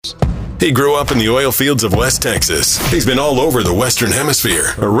He grew up in the oil fields of West Texas. He's been all over the Western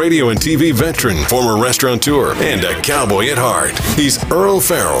Hemisphere, a radio and TV veteran, former restaurateur, and a cowboy at heart. He's Earl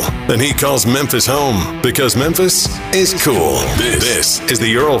Farrell, and he calls Memphis home because Memphis is cool. This is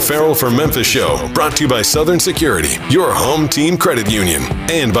the Earl Farrell for Memphis Show, brought to you by Southern Security, your home team credit union,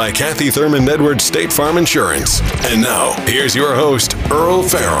 and by Kathy Thurman Edwards State Farm Insurance. And now, here's your host, Earl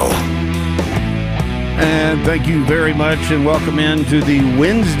Farrell. And thank you very much, and welcome into the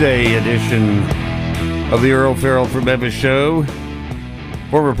Wednesday edition of the Earl Farrell for Memphis Show.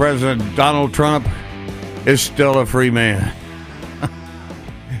 Former President Donald Trump is still a free man.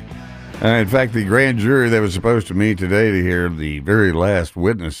 In fact, the grand jury that was supposed to meet today to hear the very last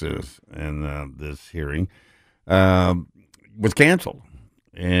witnesses in this hearing was canceled.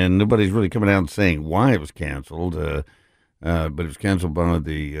 And nobody's really coming out and saying why it was canceled. But it was canceled by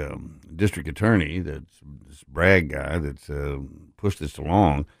the district attorney, that's this Bragg guy that's pushed this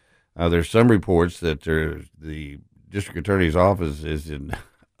along. There's some reports that the district attorney's office is in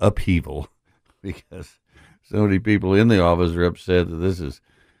upheaval because so many people in the office are upset that this is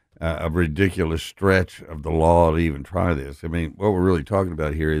a ridiculous stretch of the law to even try this. I mean, what we're really talking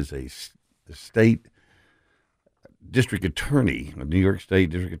about here is the state district attorney, a New York State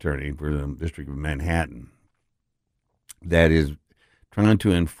district attorney for the District of Manhattan, that is trying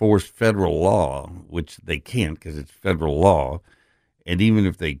to enforce federal law, which they can't because it's federal law. And even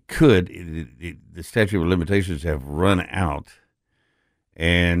if they could, the statute of limitations have run out.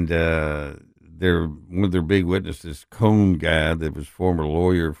 And one of their big witnesses, Cohn guy, that was former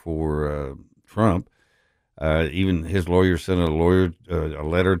lawyer for Trump, even his lawyer sent a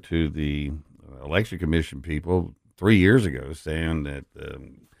letter to the election commission people 3 years ago saying that the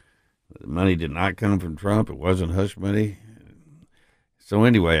money did not come from Trump. It wasn't hush money. So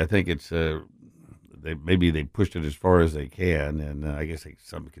anyway, I think it's maybe they pushed it as far as they can, and I guess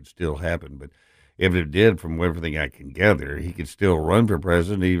something could still happen. But if it did, from everything I can gather, he could still run for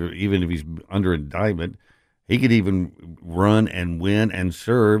president, even if he's under indictment. He could even run and win and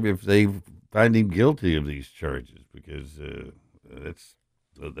serve if they find him guilty of these charges, because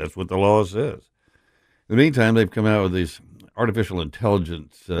that's what the law says. In the meantime, they've come out with this artificial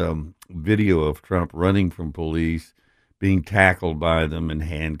intelligence video of Trump running from police, being tackled by them and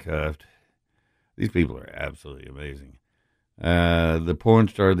handcuffed. These people are absolutely amazing. The porn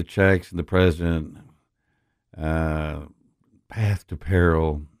star, the checks, and the president, path to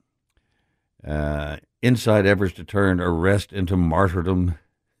peril, inside efforts to turn arrest into martyrdom.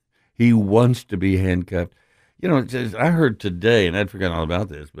 He wants to be handcuffed. You know, I heard today, and I'd forgotten all about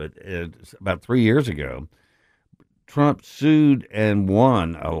this, but about 3 years ago, Trump sued and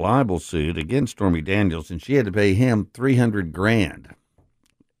won a libel suit against Stormy Daniels, and she had to pay him $300,000.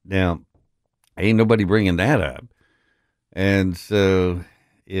 Now, ain't nobody bringing that up, and so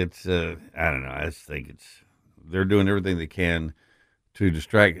it's I don't know. I just think they're doing everything they can to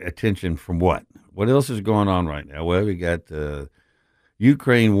distract attention from what? What else is going on right now? Well, we got the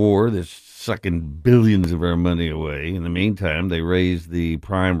Ukraine war that's sucking billions of our money away. In the meantime, they raised the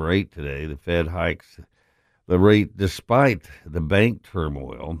prime rate today. The Fed hikes the rate despite the bank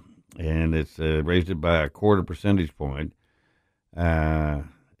turmoil, and it's raised it by a quarter percentage point. In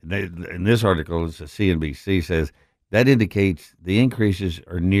this article, it's a CNBC, says that indicates the increases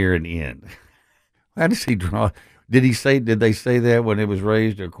are near an end. How does he draw? Did they say that when it was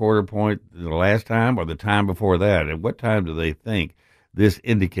raised a quarter point the last time or the time before that? At what time do they think this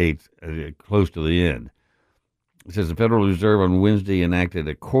indicates close to the end? It says the Federal Reserve on Wednesday enacted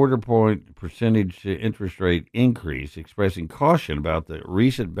a quarter point percentage interest rate increase, expressing caution about the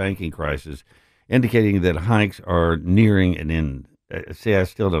recent banking crisis, indicating that hikes are nearing an end. See, I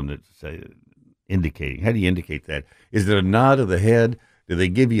still don't say indicating. How do you indicate that? Is it a nod of the head? Do they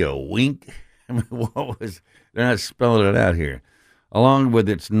give you a wink? I mean, they're not spelling it out here. Along with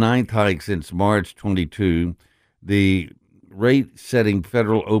its ninth hike since March 22, the rate-setting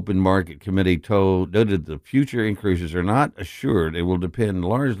Federal Open Market Committee noted the future increases are not assured. It will depend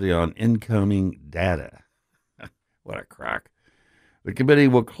largely on incoming data. What a crock. The committee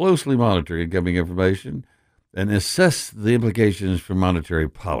will closely monitor incoming information and assess the implications for monetary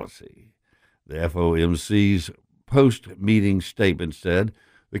policy. The FOMC's post-meeting statement said,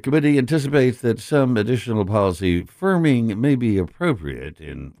 the committee anticipates that some additional policy firming may be appropriate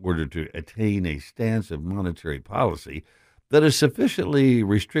in order to attain a stance of monetary policy that is sufficiently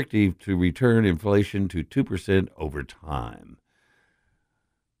restrictive to return inflation to 2% over time.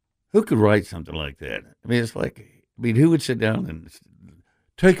 Who could write something like that? I mean, it's like, who would sit down and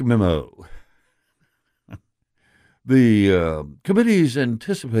take a memo? The committee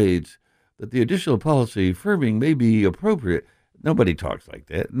anticipates that the additional policy firming may be appropriate. Nobody talks like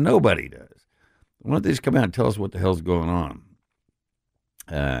that. Nobody does. Why don't they just come out and tell us what the hell's going on?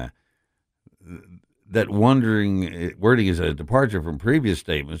 That wording is a departure from previous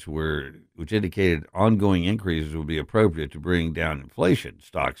statements which indicated ongoing increases would be appropriate to bring down inflation.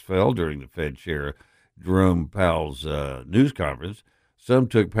 Stocks fell during the Fed Chair Jerome Powell's news conference. Some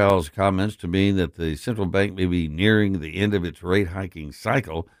took Powell's comments to mean that the central bank may be nearing the end of its rate hiking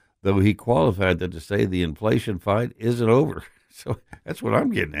cycle, though he qualified that to say the inflation fight isn't over. So that's what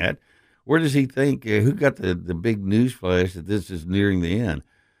I'm getting at. Where does he think, who got the big news flash that this is nearing the end?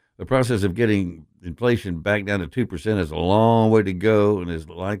 The process of getting inflation back down to 2% is a long way to go and is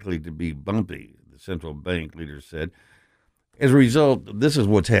likely to be bumpy, the central bank leader said. As a result, this is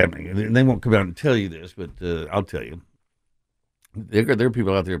what's happening. And they won't come out and tell you this, but I'll tell you. There are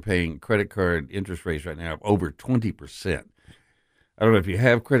people out there paying credit card interest rates right now of over 20%. I don't know if you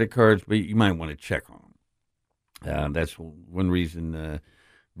have credit cards, but you might want to check on them. That's one reason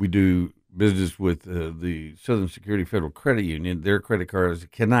we do business with the Southern Security Federal Credit Union. Their credit cards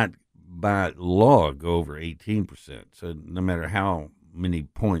cannot, by law, go over 18%. So no matter how many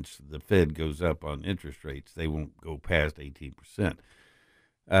points the Fed goes up on interest rates, they won't go past 18%.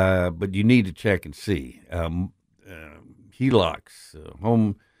 But you need to check and see. HELOCs,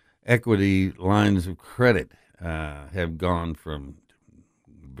 home equity lines of credit, have gone from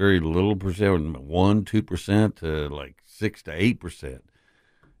very little percent, 1-2%, to like 6 to 8%.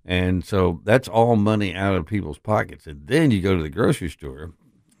 And so that's all money out of people's pockets. And then you go to the grocery store,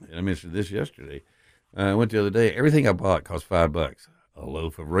 and I mentioned this yesterday. I went the other day. Everything I bought cost $5. A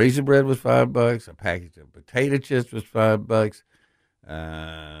loaf of raisin bread was $5. A package of potato chips was $5.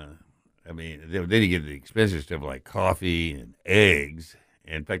 I mean, then you get the expensive stuff like coffee and eggs.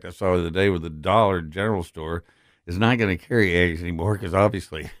 In fact, I saw the other day where the Dollar General Store is not going to carry eggs anymore because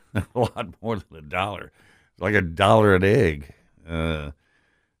obviously a lot more than $1. It's like $1 an egg.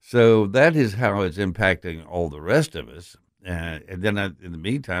 So that is how it's impacting all the rest of us. And then in the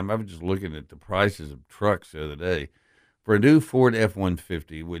meantime, I was just looking at the prices of trucks the other day. For a new Ford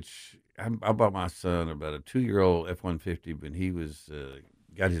F-150, which I bought my son about a 2-year-old F-150 when he was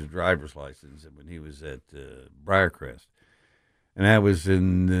got his driver's license when he was at Briarcrest. And that was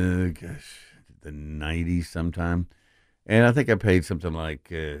in, the 90s sometime. And I think I paid something like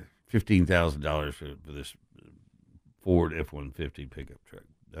 $15,000 for this Ford F-150 pickup truck,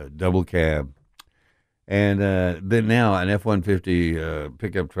 double cab. And then now an F-150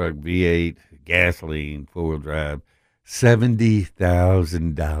 pickup truck, V8, gasoline, four-wheel drive,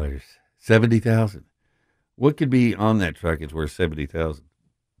 $70,000. $70,000. What could be on that truck is worth $70,000?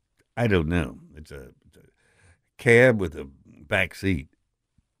 I don't know. It's a cab with a back seat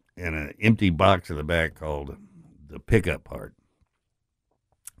and an empty box in the back called the pickup part.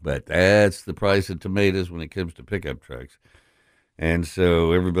 But that's the price of tomatoes when it comes to pickup trucks. And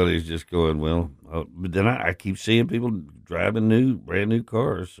so everybody's just going, well, but then I keep seeing people driving brand new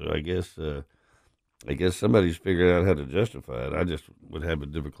cars. So I guess somebody's figured out how to justify it. I just would have a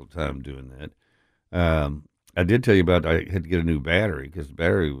difficult time doing that. I did tell you about I had to get a new battery because the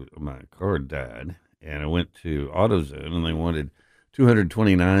battery of my car died. And I went to AutoZone and they wanted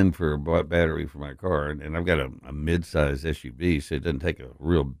 $229 for a battery for my car. And I've got a mid-size SUV, so it doesn't take a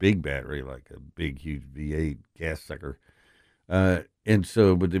real big battery like a big, huge V8 gas sucker. And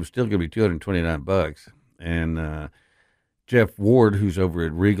so, but it was still going to be $229. And Jeff Ward, who's over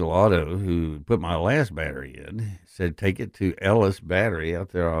at Regal Auto, who put my last battery in, said take it to Ellis Battery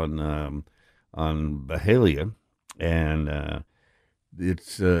out there on Byhalia, and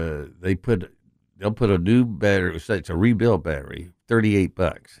they'll put a new battery. It's a rebuilt battery,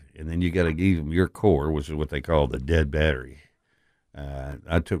 $38, and then you got to give them your core, which is what they call the dead battery.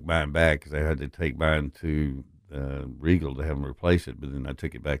 I took mine back because I had to take mine to Regal to have them replace it, but then I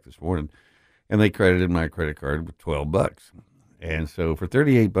took it back this morning, and they credited my credit card with $12. And so for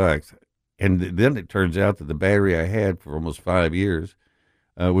 $38, and then it turns out that the battery I had for almost 5 years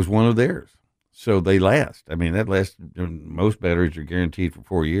was one of theirs. So they last. I mean, that lasts. Most batteries are guaranteed for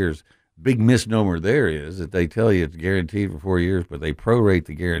 4 years. Big misnomer there is that they tell you it's guaranteed for 4 years, but they prorate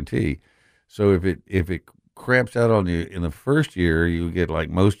the guarantee. So if it craps out on you in the first year, you get like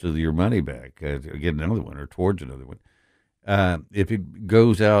most of your money back. Get another one or towards another one. If it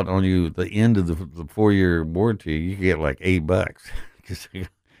goes out on you at the end of the 4-year warranty, you can get like $8 because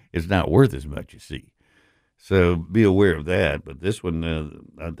it's not worth as much, you see. So be aware of that. But this one,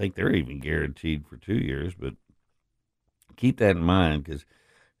 I think they're even guaranteed for 2 years. But keep that in mind because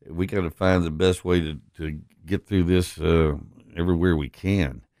we got to find the best way to get through this everywhere we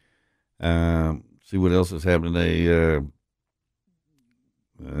can. See what else is happening today.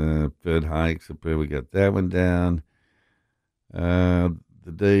 Fed hikes. We got that one down. The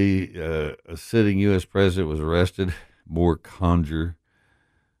day a sitting U.S. president was arrested, more conjure.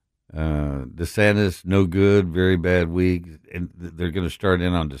 DeSantis, no good, very bad week. And they're going to start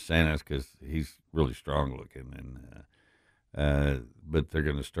in on DeSantis because he's really strong looking. But they're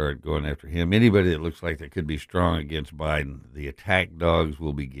going to start going after him. Anybody that looks like they could be strong against Biden, the attack dogs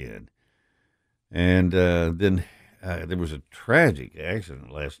will begin. And then there was a tragic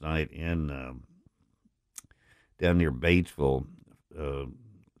accident last night in down near Batesville. I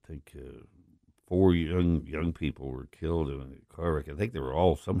think 4 young people were killed in a car wreck. I think they were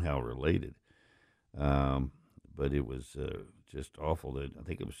all somehow related, but it was just awful. I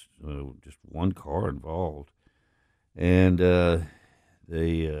think it was just one car involved, and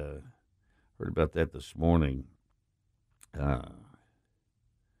they heard about that this morning. Let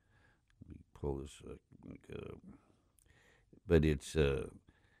me pull this up. But it's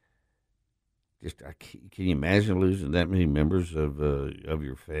just can you imagine losing that many members of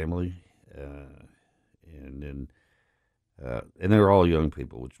your family, and then and they're all young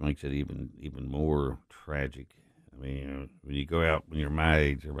people, which makes it even more tragic. I mean, when you go out when you're my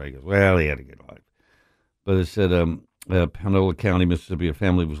age, everybody goes, "Well, he had a good life," but it said Panola County, Mississippi, a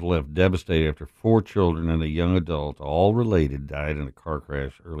family was left devastated after 4 children and a young adult, all related, died in a car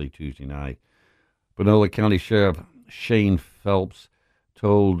crash early Tuesday night. Panola County Sheriff Shane Phelps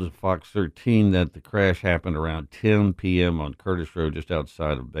told Fox 13 that the crash happened around 10 p.m. on Curtis Road, just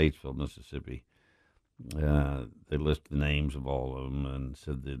outside of Batesville, Mississippi. They listed the names of all of them and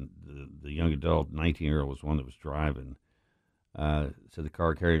said the young adult, 19-year-old, was one that was driving. Said the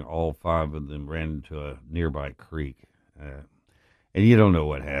car carrying all 5 of them ran into a nearby creek. And you don't know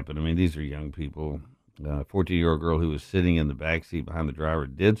what happened. I mean, these are young people. A 14-year-old girl who was sitting in the back seat behind the driver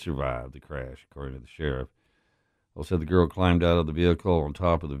did survive the crash, according to the sheriff. Well, said the girl climbed out of the vehicle on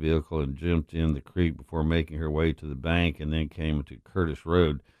top of the vehicle and jumped in the creek before making her way to the bank and then came to Curtis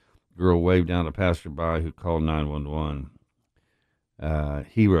Road. The girl waved down a passerby who called 911.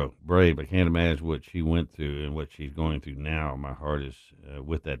 Hero, brave. I can't imagine what she went through and what she's going through now. My heart is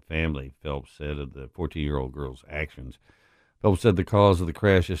with that family, Phelps said of the 14-year-old girl's actions. Phelps said the cause of the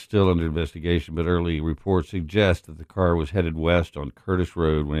crash is still under investigation, but early reports suggest that the car was headed west on Curtis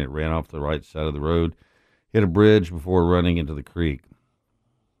Road when it ran off the right side of the road, hit a bridge before running into the creek.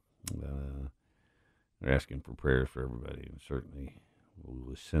 They're asking for prayers for everybody, and certainly we'll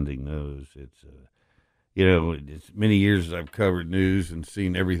be sending those. It's it's many years as I've covered news and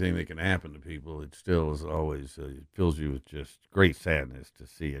seen everything that can happen to people. It still is always it fills you with just great sadness to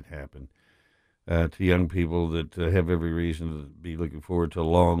see it happen to young people that have every reason to be looking forward to a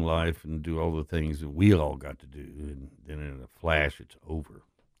long life and do all the things that we all got to do, and then in a flash it's over.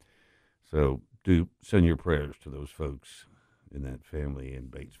 So do send your prayers to those folks in that family in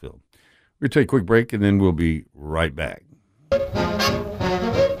Batesville. We're going to take a quick break, and then we'll be right back.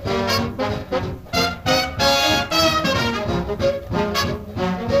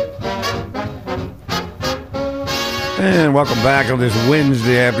 And welcome back on this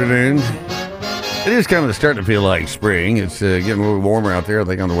Wednesday afternoon. It is kind of starting to feel like spring. It's getting a little warmer out there. I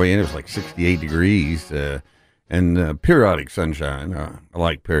think on the way in it was like 68 degrees. And periodic sunshine. I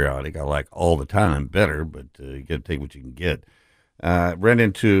like periodic. I like all the time better, but you got to take what you can get. Ran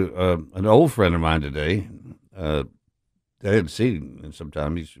into an old friend of mine today. I hadn't seen him in some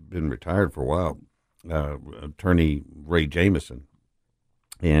time. He's been retired for a while. Attorney Ray Jamison.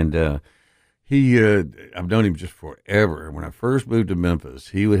 And I've known him just forever. When I first moved to Memphis,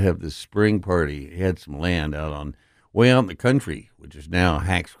 he would have this spring party. He had some land way out in the country, which is now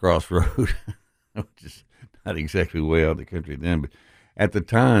Hacks Cross Road, which is not exactly way out in the country then, but at the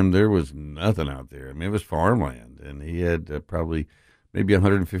time there was nothing out there. I mean, it was farmland, and he had probably maybe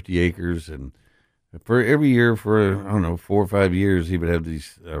 150 acres. And for every year, for 4 or 5 years, he would have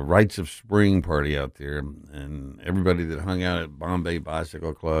these Rites of Spring party out there, and everybody that hung out at Bombay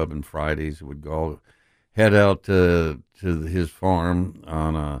Bicycle Club and Fridays would go head out to his farm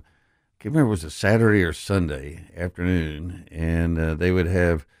on I can't remember if it was a Saturday or Sunday afternoon, and they would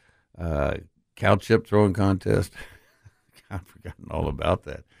have cow chip throwing contest. I've forgotten all about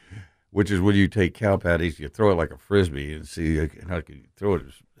that. Which is when you take cow patties, you throw it like a frisbee and see how you can throw it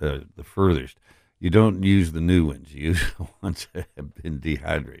the furthest. You don't use the new ones. You use the ones that have been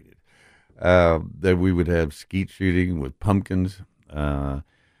dehydrated. Then we would have skeet shooting with pumpkins. You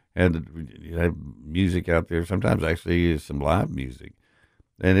have music out there. Sometimes actually some live music.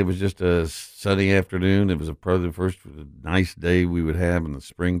 And it was just a sunny afternoon. It was probably the first nice day we would have in the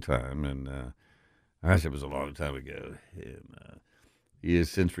springtime. And gosh, it was a long time ago. And he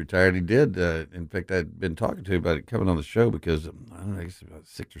has since retired. He did. In fact, I'd been talking to him about it coming on the show because, I don't know, I guess about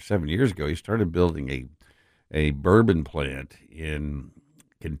 6 or 7 years ago, he started building a bourbon plant in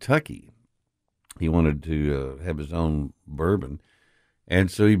Kentucky. He wanted to have his own bourbon, and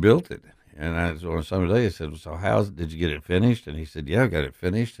so he built it. And on some day I said, "So did you get it finished?" And he said, "Yeah, I got it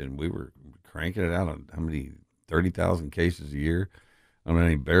finished." And we were cranking it out on how many 30,000 cases a year. I don't know how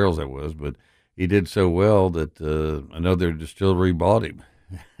many barrels that was, but he did so well that another distillery bought him.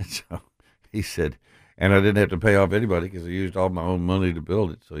 So he said, and I didn't have to pay off anybody because I used all my own money to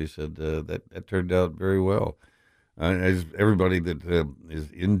build it. So he said that turned out very well. As everybody that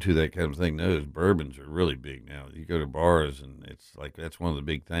is into that kind of thing knows, bourbons are really big now. You go to bars, and it's like that's one of the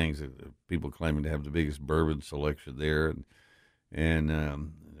big things. People claiming to have the biggest bourbon selection there,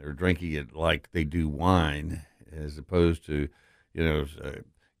 and they're drinking it like they do wine, as opposed to,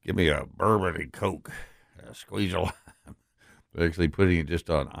 give me a bourbon and Coke, squeeze a lime. Actually putting it just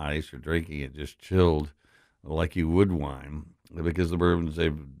on ice or drinking it just chilled like you would wine, because the bourbons,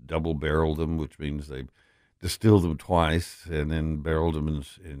 they've double barreled them, which means they've distilled them twice and then barreled them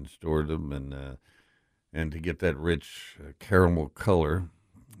and stored them, and to get that rich caramel color,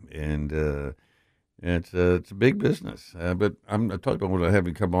 and it's a big business. But I talked about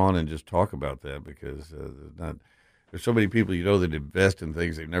having come on and just talk about that, because there's so many people that invest in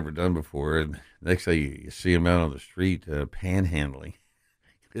things they've never done before, and next thing you see them out on the street panhandling,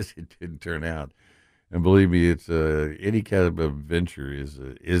 because it didn't turn out. And believe me, it's any kind of adventure is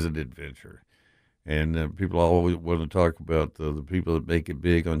an adventure. And people always want to talk about the people that make it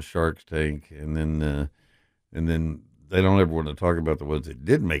big on Shark Tank, and then they don't ever want to talk about the ones that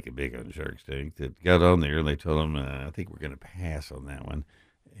did make it big on Shark Tank, that got on there and they told them, I think we're going to pass on that one.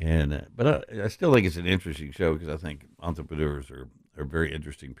 And but I still think it's an interesting show, because I think entrepreneurs are very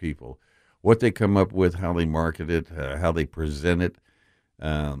interesting people. What they come up with, how they market it, how they present it,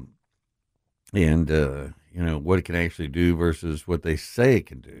 and what it can actually do versus what they say it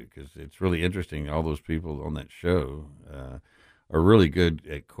can do, because it's really interesting. All those people on that show are really good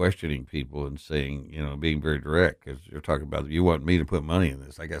at questioning people and saying, being very direct, because you're talking about, you want me to put money in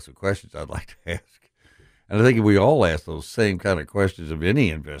this, I got some questions I'd like to ask. And I think if we all ask those same kind of questions of any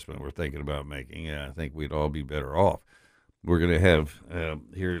investment we're thinking about making, I think we'd all be better off. We're going to have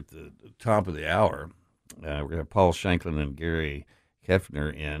here at the top of the hour, we're going to have Paul Shanklin and Gary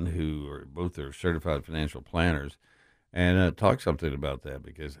Kieffner in, who are both certified financial planners, and talk something about that,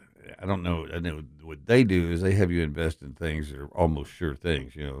 because I know what they do is they have you invest in things that are almost sure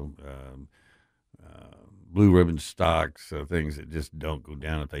things, blue ribbon stocks, things that just don't go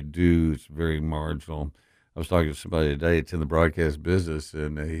down. If they do, it's very marginal. I was talking to somebody today, it's in the broadcast business,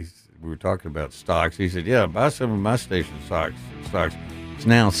 and we were talking about stocks. He said, yeah, buy some of my station stocks. It's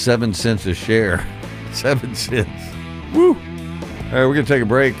now 7 cents a share. 7 cents. Woo! All right, we're going to take a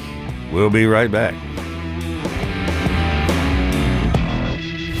break. We'll be right back.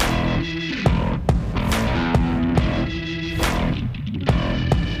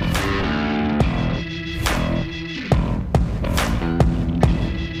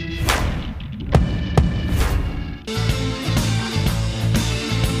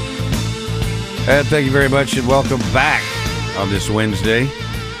 And thank you very much, and welcome back on this Wednesday.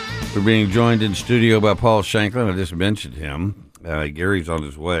 We're being joined in studio by Paul Shanklin. I just mentioned him. Gary's on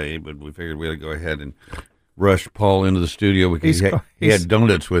his way, but we figured we had to go ahead and rush Paul into the studio because he had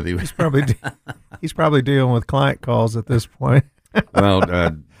donuts with him. He's probably dealing with client calls at this point.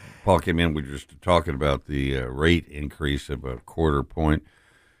 Well, Paul came in. We were just talking about the rate increase of a quarter point.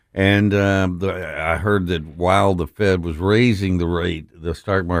 And I heard that while the Fed was raising the rate, the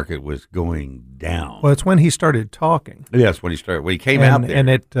stock market was going down. Well, it's when he started talking. Yes, when he came out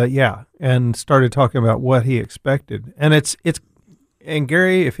there. And started talking about what he expected. And and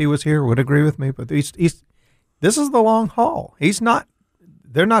Gary, if he was here, would agree with me. But this is the long haul.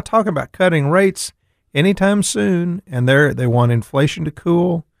 They're not talking about cutting rates anytime soon, and they want inflation to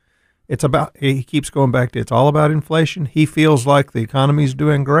cool. He keeps going back to, it's all about inflation. He feels like the economy's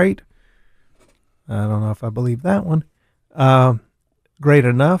doing great. I don't know if I believe that one. Great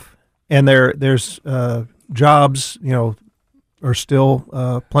enough. And there's jobs, are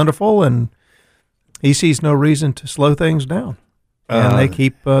still plentiful, and he sees no reason to slow things down. And they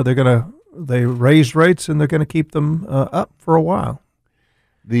keep, they raised rates, and they're going to keep them up for a while.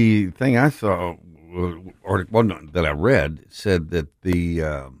 The thing I saw, or one that I read, said that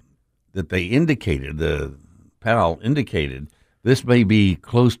Powell indicated this may be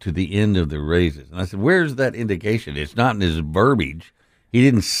close to the end of the raises. And I said, where's that indication? It's not in his verbiage. He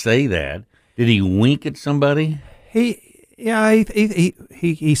didn't say that. Did he wink at somebody? He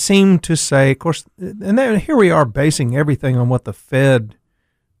seemed to say, of course, and then here we are basing everything on what the Fed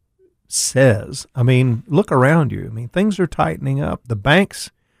says. I mean, look around you. I mean, things are tightening up. The banks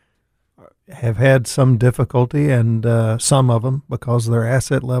have had some difficulty, and some of them because their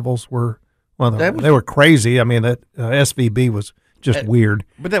asset levels were they were crazy. I mean, that SVB was just weird.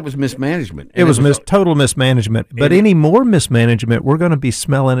 But that was mismanagement. It was total mismanagement. But any more mismanagement, we're going to be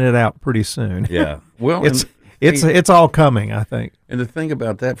smelling it out pretty soon. Yeah. Well, it's all coming, I think. And the thing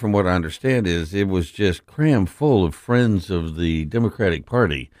about that, from what I understand, is it was just crammed full of friends of the Democratic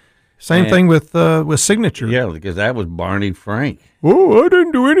Party. Same thing with Signature. Yeah, because that was Barney Frank. Oh, I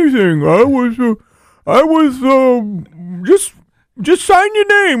didn't do anything. I was just sign your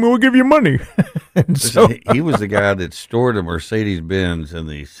name and we'll give you money. And so he was the guy that stored a Mercedes-Benz in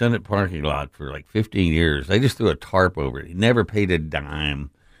the Senate parking lot for like 15 years. They just threw a tarp over it. He never paid a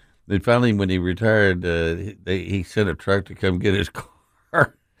dime. Then finally, when he retired, he sent a truck to come get his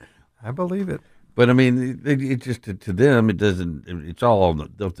car. I believe it. But I mean, it just to them, it doesn't. It's all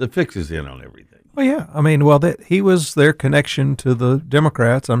the fix is in on everything. Well, yeah. I mean, he was their connection to the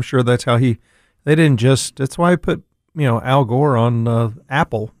Democrats. I'm sure that's how they didn't just. That's why he put Al Gore on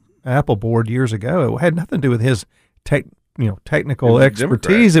Apple board years ago. It had nothing to do with his technical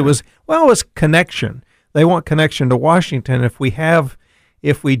expertise. It was connection. They want connection to Washington.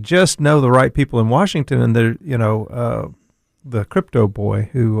 If we just know the right people in Washington, and the crypto boy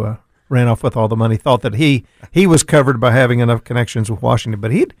who ran off with all the money thought that he was covered by having enough connections with Washington,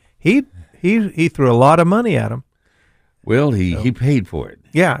 but he threw a lot of money at him. Well, he paid for it.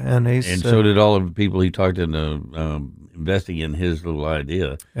 Yeah, and so did all of the people he talked into investing in his little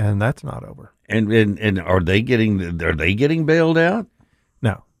idea. And that's not over. And are they getting bailed out?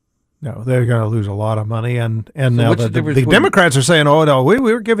 No, they're going to lose a lot of money, and so now the Democrats are saying, "Oh no, we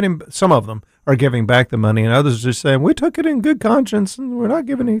were giving him." Some of them are giving back the money, and others are saying, "We took it in good conscience, and we're not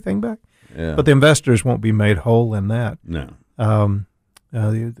giving anything back." Yeah. But the investors won't be made whole in that. No.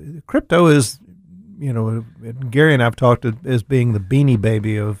 The crypto is, Gary and I've talked as being the Beanie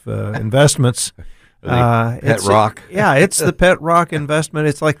Baby of investments. Pet rock. Yeah, it's the pet rock investment.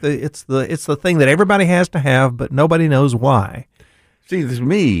 It's like it's the thing that everybody has to have, but nobody knows why. See, to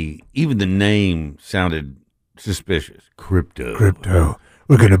me, even the name sounded suspicious. Crypto.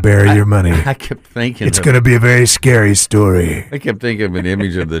 We're going to bury your money. I kept thinking it's going to be a very scary story. I kept thinking of an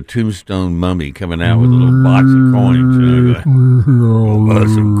image of the tombstone mummy coming out with a little box of coins. Buy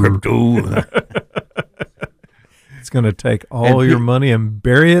some crypto. It's going to take all your money and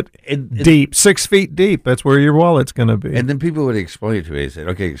bury it deep, 6 feet deep. That's where your wallet's going to be. And then people would explain it to me. They said,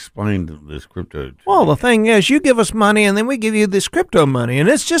 okay, explain this crypto. Well, the thing is, you give us money, and then we give you this crypto money. And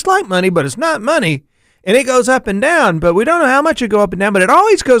it's just like money, but it's not money. And it goes up and down, but we don't know how much it go up and down, but it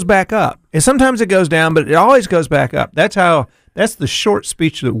always goes back up. And sometimes it goes down, but it always goes back up. That's the short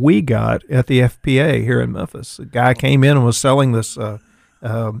speech that we got at the FPA here in Memphis. A guy came in and was selling this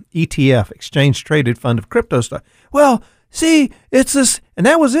ETF, exchange traded fund of crypto stuff. Well, see, it's this, and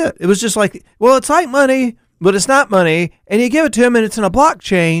that was it. It was just like, well, it's like money, but it's not money, and you give it to him, and it's in a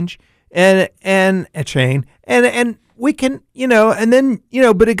blockchain and a chain, and we can, and then,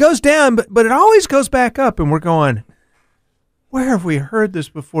 but it goes down, but it always goes back up, and we're going, where have we heard this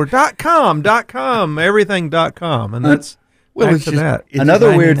before? .com, everything.com, and that's back to that.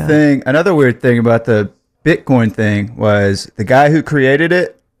 Another weird thing about the Bitcoin thing was the guy who created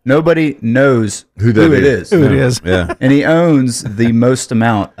it, nobody knows who it is. Yeah. And he owns the most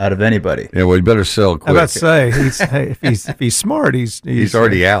amount out of anybody. Yeah, well, he better sell quick. I was about to say, if he's smart, he's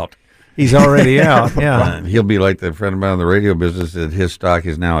already out. He's already out, yeah. He'll be like the friend of mine in the radio business that his stock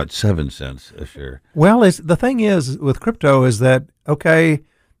is now at 7 cents a share. Well, the thing is with crypto is that, okay,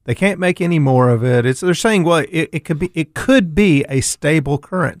 they can't make any more of it. They're saying, well, it could be a stable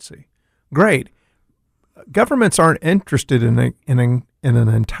currency. Great. Governments aren't interested in an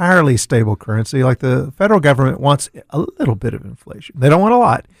entirely stable currency. Like the federal government wants a little bit of inflation. They don't want a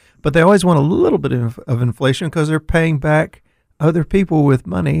lot, but they always want a little bit of inflation because they're paying back other people with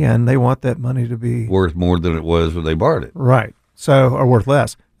money, and they want that money to be worth more than it was when they borrowed it. Right. So, or worth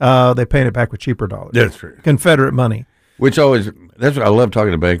less. They pay it back with cheaper dollars. That's true. Confederate money. That's what I love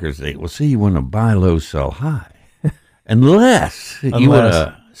talking to bankers. They, well, see, you want to buy low, sell high, unless you want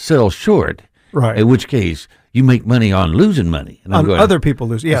to sell short. Right. In which case, you make money on losing money. And other people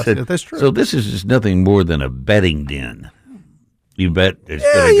lose. Yes, that's true. So this is just nothing more than a betting den. You bet it's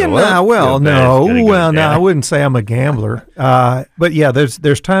going to go up. No, I wouldn't say I'm a gambler. But yeah,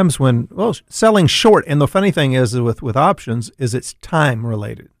 there's times when, selling short, and the funny thing is with options is it's time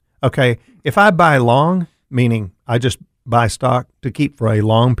related. Okay, if I buy long, meaning I just buy stock to keep for a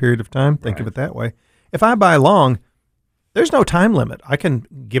long period of time, think of it that way. If I buy long, there's no time limit. I can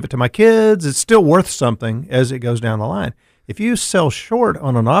give it to my kids. It's still worth something as it goes down the line. if you sell short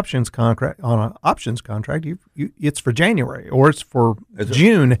on an options contract, it's for January or it's for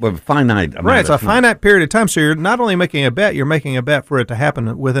June. Well, finite. Right, it's a finite period of time. So you're not only making a bet, you're making a bet for it to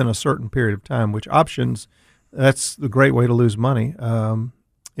happen within a certain period of time. Which options? That's the great way to lose money.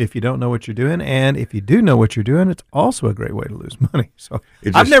 If you don't know what you're doing, and if you do know what you're doing, it's also a great way to lose money. So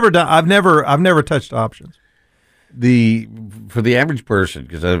I've never touched options. For the average person,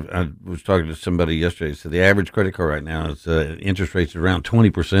 because I was talking to somebody yesterday, so the average credit card right now is interest rates around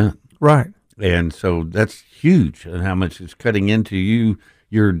 20%. Right, and so that's huge, and how much it's cutting into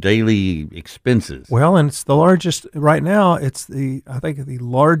your daily expenses. Well, and it's the largest right now. It's I think the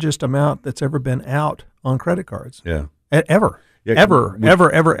largest amount that's ever been out on credit cards. Yeah, ever. Yeah, ever.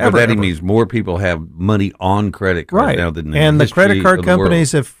 That means more people have money on credit cards now than and the credit card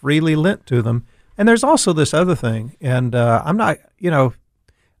companies have freely lent to them. And there's also this other thing, and I'm not,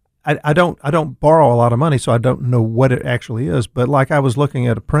 I don't borrow a lot of money, so I don't know what it actually is. But like I was looking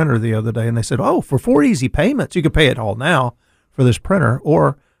at a printer the other day, and they said, for 4 easy payments, you can pay it all now for this printer,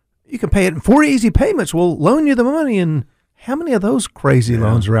 or you can pay it in 4 easy payments. We'll loan you the money. And how many of those crazy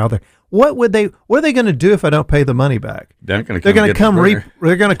loans are out there? What are they going to do if I don't pay the money back? They're going to come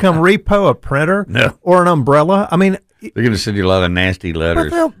repo a printer or an umbrella. I mean, they're going to send you a lot of nasty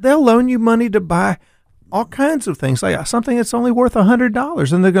letters. But they'll loan you money to buy all kinds of things, like something that's only worth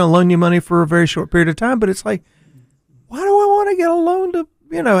 $100, and they're going to loan you money for a very short period of time. But it's like, why do I want to get a loan to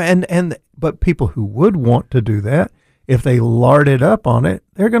but people who would want to do that, if they lard it up on it,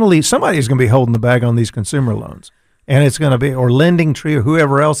 they're going to leave. Somebody's going to be holding the bag on these consumer loans. And it's going to be, or LendingTree or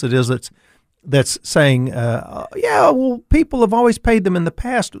whoever else it is that's saying, people have always paid them in the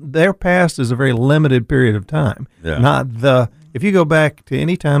past. Their past is a very limited period of time. Yeah. If you go back to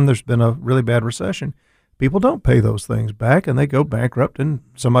any time there's been a really bad recession, people don't pay those things back and they go bankrupt and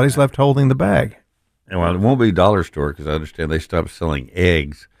somebody's left holding the bag. And well, it won't be dollar store because I understand they stopped selling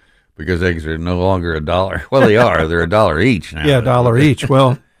eggs because eggs are no longer $1. Well, they are. They're $1 each now. Yeah, $1 each.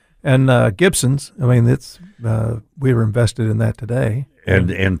 Well, and Gibson's, I mean, we were invested in that today.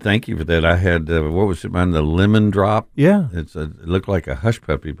 And thank you for that. I had, what was it, mine? The lemon drop? Yeah. It looked like a hush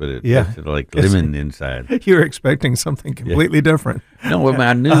puppy, but it tasted like lemon inside. You were expecting something completely different. No,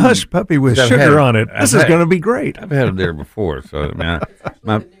 I knew. A hush puppy with sugar on it. This is going to be great. I've had it there before. So,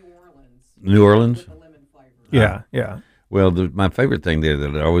 New Orleans? Yeah, yeah. Well, my favorite thing there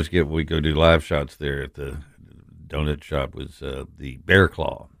that I always get when we go do live shots there at the donut shop was the bear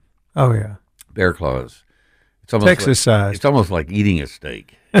claw. Oh, yeah. Bear claws. It's almost Texas size. It's almost like eating a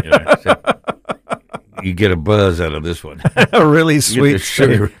steak. You get a buzz out of this one. A really sweet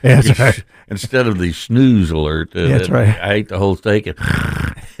sugar. Yeah, that's right. Instead of the snooze alert. That's right. I ate the whole steak and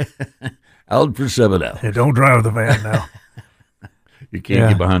out for 7 hours. Hey, don't drive the van now. You can't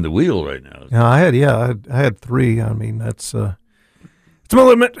get behind the wheel right now. No, I had 3. I mean, that's it's my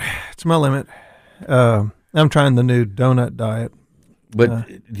limit. It's my limit. I'm trying the new donut diet. But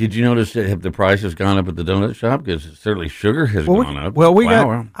did you notice that have the price has gone up at the donut shop? Because certainly sugar has gone up. Well,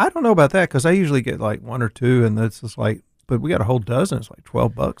 I don't know about that because I usually get like 1 or 2, and that's just like, but we got a whole dozen. It's like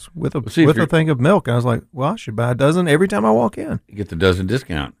 $12 with a thing of milk. And I was like, well, I should buy a dozen every time I walk in. You get the dozen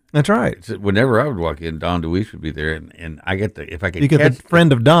discount. That's right. Whenever I would walk in, Don DeWeese would be there, and I get if I could. You get the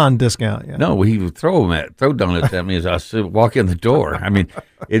friend of Don discount. Yeah. No, he would throw donuts at me as I walk in the door. I mean,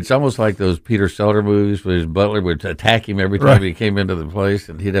 it's almost like those Peter Sellers movies where his butler would attack him every time he came into the place,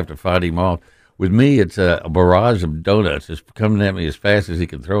 and he'd have to fight him off. With me, it's a barrage of donuts just coming at me as fast as he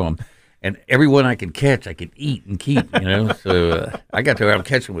can throw them. And every one I could catch, I could eat and keep, So I got to where I'm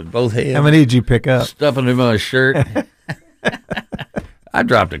catching with both hands. How many did you pick up? Stuffing them in my shirt. I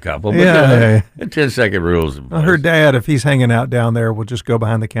dropped a couple, but 10-second rules. Her dad, if he's hanging out down there, will just go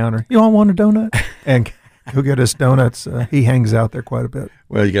behind the counter. You all want a donut? And go get us donuts. He hangs out there quite a bit.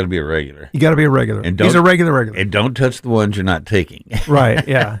 Well, you got to be a regular. You got to be a regular. And he's a regular. And don't touch the ones you're not taking. Right,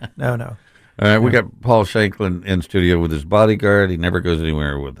 yeah. No. All right, we got Paul Shanklin in studio with his bodyguard. He never goes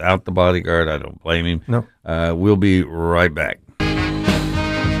anywhere without the bodyguard. I don't blame him. No. We'll be right back.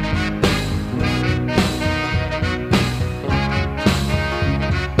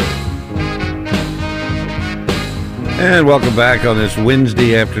 And welcome back on this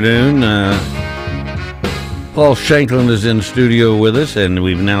Wednesday afternoon. Paul Shanklin is in studio with us, and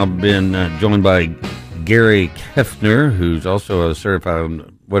we've now been joined by Gary Kieffner, who's also a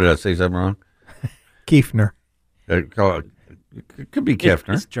certified, what did I say something wrong? Kieffner. It could be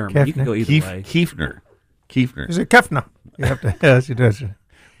Kieffner. It's German. Kieffner. You can go either way. Kieffner. Is it Kieffner? You have to, yes, he does.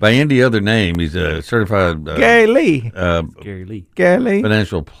 By any other name, he's a certified Gary Lee. Gary Lee.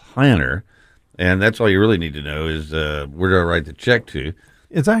 Financial planner. And that's all you really need to know is where do I write the check to?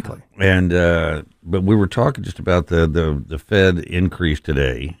 Exactly. And but we were talking just about the Fed increase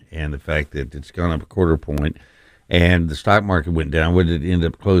today and the fact that it's gone up a quarter point, and the stock market went down. What did it end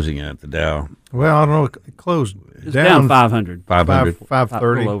up closing at, the Dow? Well, I don't know. It closed It's down 500. 500.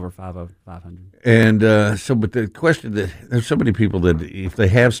 530. A little over 500. And but the question that there's so many people that if they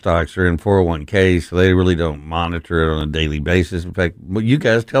have stocks, they're in 401k, so they really don't monitor it on a daily basis. In fact, you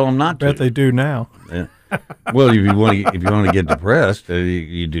guys tell them not to. Bet they do now. Yeah. Well, if you want to get depressed,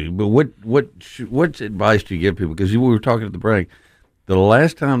 you do. But what advice do you give people? Because we were talking at the break. The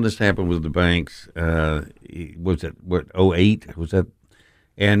last time this happened with the banks, was it 2008? Was that?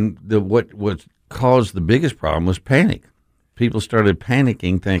 And what caused the biggest problem was panic. People started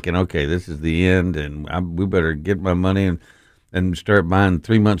panicking, thinking, "Okay, this is the end, and we better get my money and start buying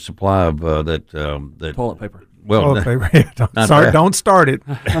 3 months supply of that Toilet paper. Well, Toilet paper. Don't start it.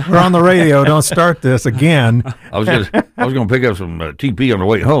 We're on the radio. Don't start this again. I was gonna pick up some TP on the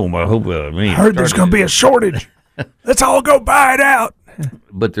way home. I hope. I heard there's going to be a shortage. Let's all go buy it out.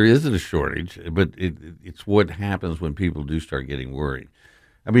 But there isn't a shortage. But it's what happens when people do start getting worried.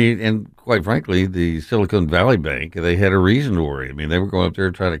 I mean, and quite frankly, the Silicon Valley Bank, they had a reason to worry. I mean, they were going up there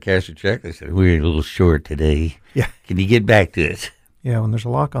trying to cash a check. They said, "We're a little short today. Yeah. Can you get back to us?" Yeah, when there's a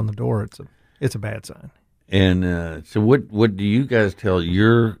lock on the door, it's a bad sign. And so what do you guys tell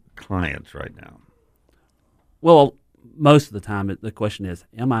your clients right now? Well, most of the time, the question is,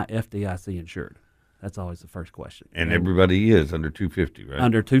 am I FDIC insured? That's always the first question. And everybody is under 250, right?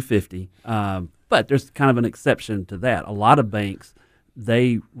 Under 250. But there's kind of an exception to that. A lot of banks,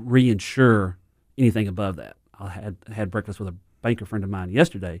 they reinsure anything above that. I had breakfast with a banker friend of mine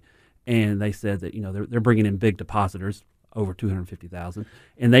yesterday, and they said that they're bringing in big depositors over $250,000,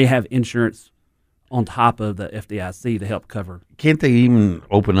 and they have insurance on top of the FDIC to help cover. Can't they even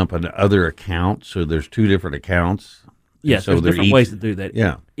open up another account so there's two different accounts? Yes, so there's different ways to do that.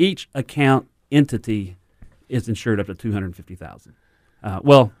 Yeah. Each account entity is insured up to $250,000.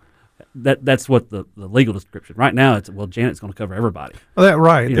 Well, that's what the legal description. Right now, Janet's going to cover everybody. Well,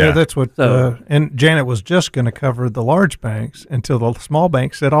 right. Yeah. That's what. And Janet was just going to cover the large banks until the small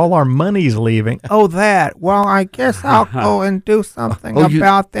banks said all our money's leaving. Oh, that. Well, I guess I'll go and do something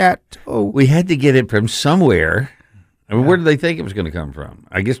about that too. We had to get it from somewhere. I mean, where did they think it was going to come from?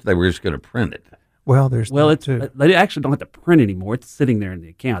 I guess they were just going to print it. Well, there's that too. They actually don't have to print anymore. It's sitting there in the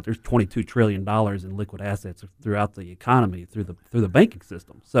account. There's $22 trillion in liquid assets throughout the economy through the banking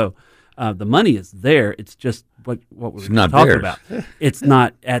system. So the money is there. It's just what we were talking about. It's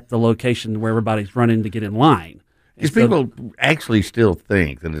not at the location where everybody's running to get in line. Because people actually still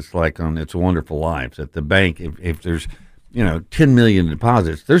think that it's like on It's a Wonderful Life, that the bank, if there's 10 million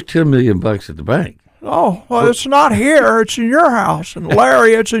deposits, there's $10 million at the bank. Oh, well, it's not here. It's in your house. And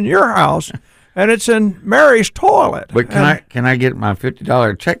Larry, it's in your house. And it's in Mary's toilet. But can I get my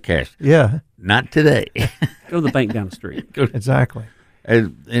 $50 check cashed? Yeah. Not today. Go to the bank down the street. Exactly.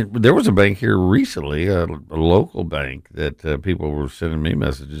 And there was a bank here recently, a local bank, that people were sending me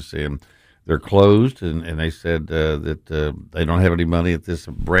messages saying they're closed, and they said that they don't have any money at this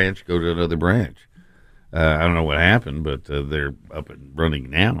branch, go to another branch. I don't know what happened, but they're up and running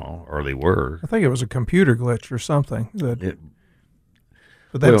now, or they were. I think it was a computer glitch or something.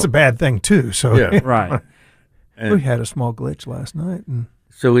 But that's a bad thing, too. So yeah. Right. We had a small glitch last night. And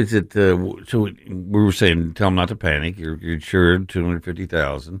so is it? So we were saying, tell them not to panic. You're insured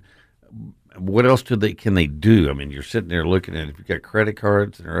 $250,000. What else can they do? I mean, you're sitting there looking at, if you've got credit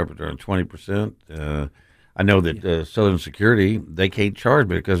cards and they're up around 20%. I know that Southern Security, they can't charge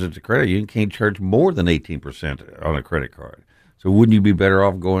because it's a credit. You can't charge more than 18% on a credit card. So wouldn't you be better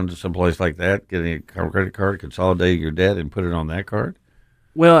off going to someplace like that, getting a credit card, consolidating your debt, and put it on that card?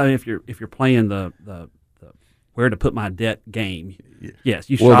 Well, I mean, if you're playing the where to put my debt game, yes,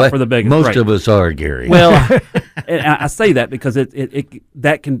 you shop for the biggest. Most rate. of us are, Gary. Well, and I say that because it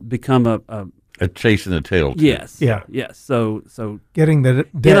that can become a chasing the tail. Yes. Yeah. Yes. So getting the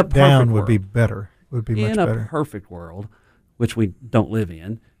debt down would be better. Would be much better. In a perfect world, which we don't live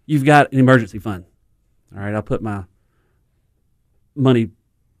in, you've got an emergency fund. All right, I'll put my money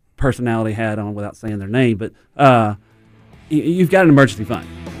personality hat on without saying their name, but you've got an emergency fund,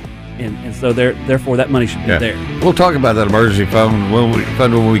 and so therefore that money should be there. We'll talk about that emergency fund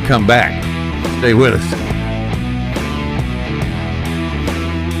when we come back. Stay with us.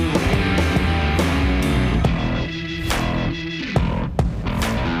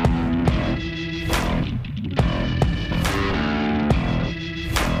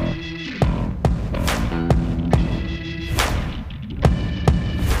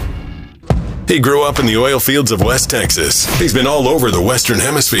 He grew up in the oil fields of West Texas. He's been all over the Western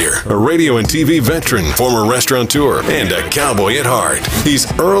Hemisphere, a radio and TV veteran, former restaurateur, and a cowboy at heart. He's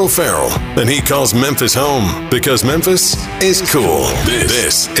Earl Farrell, and he calls Memphis home because Memphis is cool.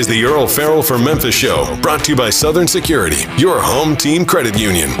 This is the Earl Farrell for Memphis Show, brought to you by Southern Security, your home team credit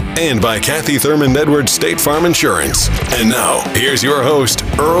union, and by Kathy Thurman Edwards State Farm Insurance. And now, here's your host,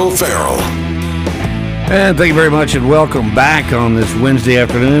 Earl Farrell. And thank you very much, and welcome back on this Wednesday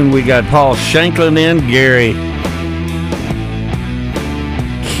afternoon. We got Paul Shanklin in, Gary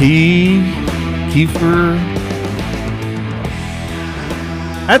Kieffner.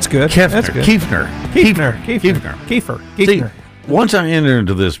 That's good. Kieffner. That's good. Kieffner. See, once I enter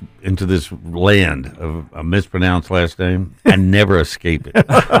into this land of a mispronounced last name, I never escape it.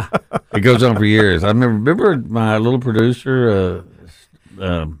 It goes on for years. I remember my little producer,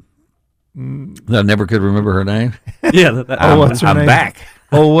 I never could remember her name. Yeah, what's her I'm name? back.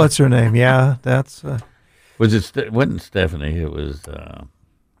 Oh, what's her name? Yeah, that's. It wasn't Stephanie. It was.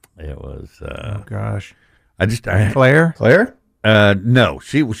 Oh gosh, Claire. Claire? No,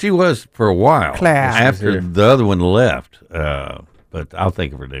 she was for a while. Claire. After the other one left. But I'll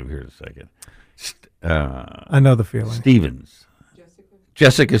think of her name here in a second. I know the feeling. Stevens.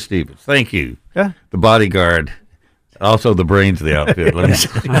 Jessica Stevens. Thank you. Yeah, The bodyguard. Also the brains of the outfit. Let me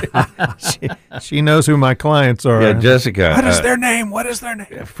she knows who my clients are. Yeah, Jessica. What is their name? What is their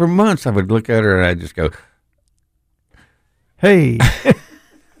name? For months, I would look at her and I'd just go, Hey,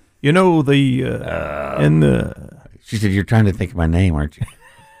 you know the She said, "You're trying to think of my name, aren't you?"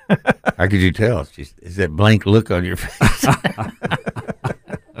 How could you tell? Is that blank look on your face?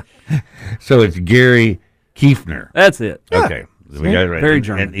 So it's Gary Kieffner. that's it. Okay. We got it right. Very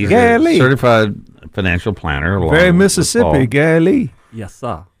German. And he's Gary. a certified financial planner. along very with Mississippi, Paul. Gally. Yes,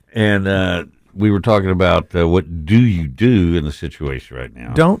 sir. And we were talking about what do you do in the situation right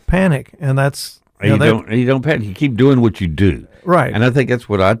now. Don't panic, and that's You don't panic. You keep doing what you do. right. And I think that's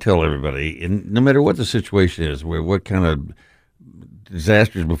what I tell everybody. And no matter what the situation is, what kind of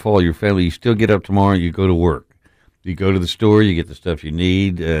disasters befall your family, you still get up tomorrow and you go to work. You go to the store, you get the stuff you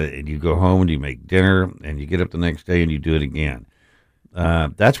need, and you go home and you make dinner, and you get up the next day and you do it again.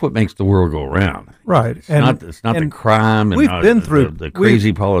 That's what makes the world go around. Right. It's not the crime and we've not been the- through the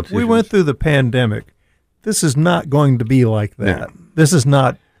crazy politicians. We went through the pandemic. This is not going to be like that. No. This is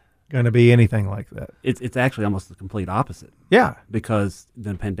not going to be anything like that. It's actually almost the complete opposite Yeah. because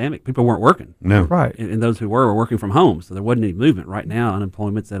the pandemic, people weren't working. No. Right. And those who were working from home, so there wasn't any movement. Right now,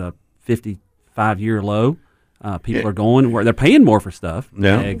 unemployment's at a 55-year low. People are going where they're paying more for stuff: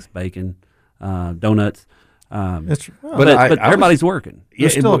 Yeah. eggs, bacon, donuts. It's But But I everybody's working.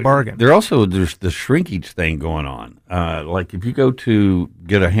 There's still a bargain. There's the shrinkage thing going on. Like if you go to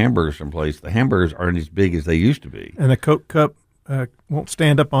get a hamburger someplace, the hamburgers aren't as big as they used to be. and the Coke cup won't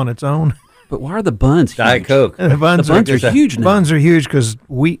stand up on its own. But why are the buns huge? Diet Coke. And the buns, The buns are huge now. Buns are huge because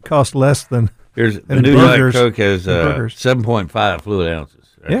wheat costs less than. Here's the And new burgers. Diet Coke has Burgers. 7.5 fluid ounces.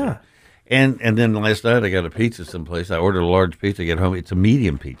 Yeah. And then last night I got a pizza someplace. I ordered a large pizza. I get home. It's a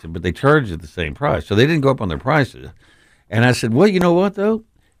medium pizza, but they charged it the same price. So they didn't go up on their prices. And I said, well, you know what, though?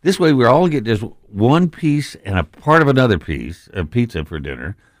 This way we all get just one piece and a part of another piece of pizza for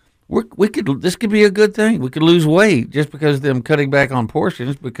dinner. This could be a good thing. We could lose weight just because of them cutting back on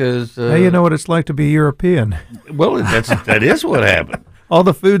portions because... Now you know what it's like to be European. Well, that is what happened. All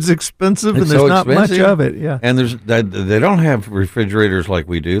the food's expensive It's and there's so not expensive. much of it. Yeah. And they don't have refrigerators like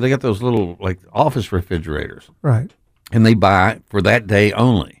we do. They got those little like office refrigerators, Right. and they buy for that day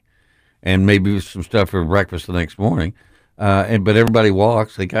only, and maybe some stuff for breakfast the next morning. But everybody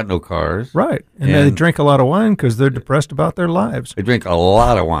walks. They got no cars. Right. And they And- drink a lot of wine because they're depressed about their lives. They drink a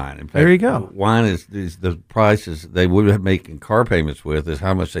lot of wine. In fact, There you go. Wine is the prices they would have making car payments with is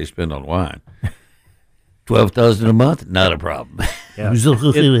how much they spend on wine. $12,000 a month, not a problem. Yeah. That's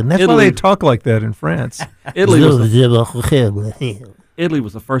why Italy- they talk like that in France. Italy was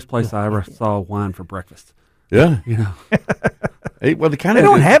the first place I ever saw wine for breakfast. Yeah. You know, Hey, well, They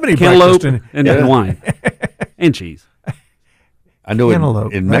don't have any cantaloupe breakfast and in wine and cheese. I know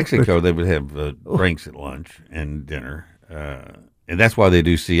Cantaloupe. in Mexico they would have drinks at lunch and dinner, and that's why they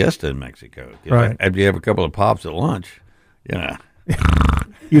do siesta in Mexico. 'Cause Right. After you have a couple of pops at lunch,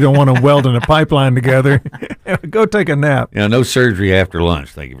 You don't want them welding a pipeline together. Go take a nap. no surgery after lunch.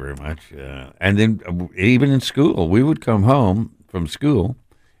 Thank you very much. And then even in school, we would come home from school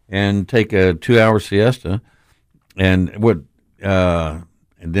and take a 2-hour siesta, and then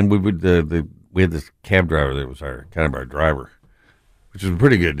we would we had this cab driver that was our driver, which was a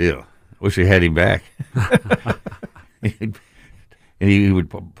pretty good deal. Wish we had him back. And he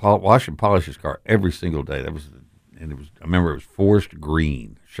would wash and polish his car every single day. I remember it was forest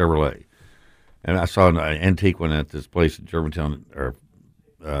green Chevrolet, And I saw an antique one at this place in Germantown or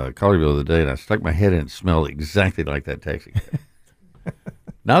Collierville the other day, and I stuck my head in. It smelled exactly like that taxi cab.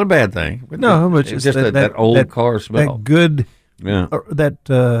 Not a bad thing. But No, but it's just that old car smell. That good, Yeah. that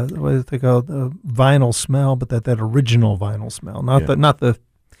what do they call it, the vinyl smell, but that original vinyl smell, not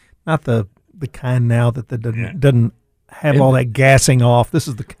the kind now that doesn't have all that gassing off. This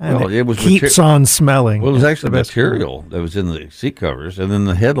is the kind that keeps on smelling. Well, it was actually material that was in the seat covers, and then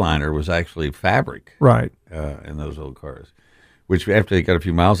the headliner was actually fabric. Right. In those old cars, which after they got a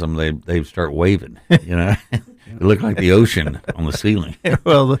few miles on them, they start waving. You know, it looked like the ocean on the ceiling.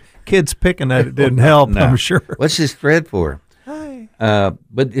 Well, the kids picking at it didn't help. No. I'm sure. What's this thread for? Hi.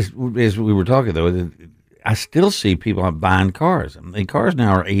 But as we were talking though, I still see people buying cars. I mean, cars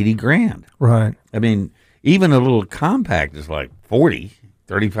now are $80,000. Right. I mean, even a little compact is like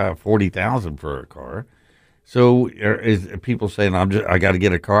 40,000 for a car. So is people saying, I got to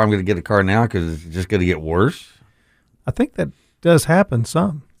get a car. I'm going to get a car now because it's just going to get worse? I think that does happen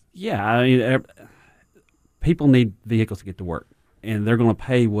some. Yeah, I mean, people need vehicles to get to work, and they're going to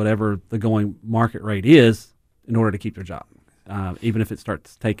pay whatever the going market rate is in order to keep their job, even if it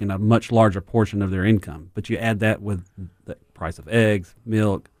starts taking a much larger portion of their income. But you add that with the price of eggs,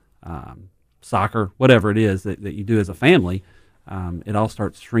 milk, soccer, whatever it is that you do as a family, it all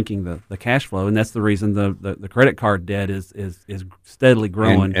starts shrinking the cash flow, and that's the reason the credit card debt is steadily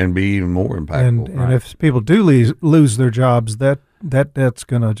growing and be even more impactful. And if people do lose their jobs, that's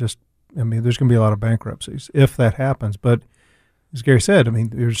going to just, I mean, there's going to be a lot of bankruptcies if that happens. But as Gary said, I mean,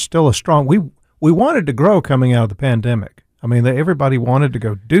 there's still a strong. We wanted to grow coming out of the pandemic. I mean, everybody wanted to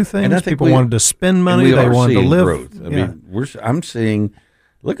go do things. People wanted to spend money. They wanted to live. Growth. I mean, I'm seeing.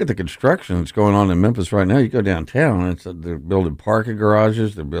 Look at the construction that's going on in Memphis right now. You go downtown, and they're building parking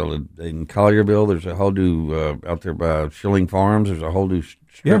garages. They're building in Collierville. There's a whole new out there by Schilling Farms. There's a whole new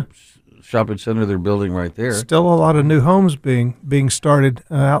shopping center they're building right there. Still a lot of new homes being started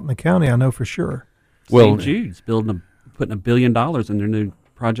out in the county. I know for sure. Well, St. Jude's putting $1 billion in their new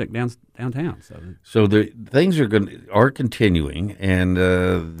project downtown. So the things are continuing, and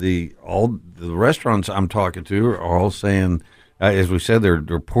the restaurants I'm talking to are all saying. As we said, they're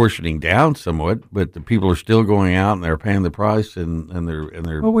portioning down somewhat, but the people are still going out and they're paying the price, and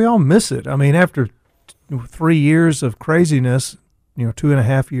they're. Well, we all miss it. I mean, after 3 years of craziness,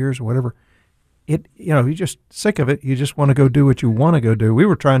 2.5 years or whatever, you're just sick of it. You just want to go do what you want to go do. We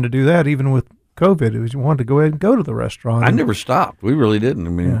were trying to do that even with COVID. It was you wanted to go ahead and go to the restaurant. I never stopped. We really didn't. I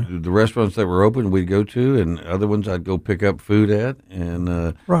mean, the restaurants that were open, we'd go to, and other ones I'd go pick up food at,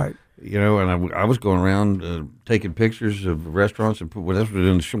 and right. And I was going around taking pictures of restaurants and when I was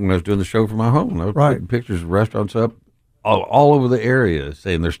doing the show from my home. I was putting pictures of restaurants up all over the area,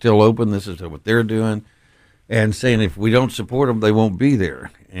 saying they're still open. This is what they're doing, and saying if we don't support them, they won't be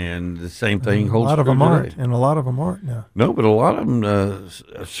there. And the same thing holds. A lot of them today. aren't, and a lot of them aren't now. No, but a lot of them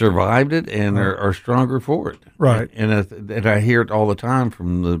survived it and are stronger for it. Right. And I hear it all the time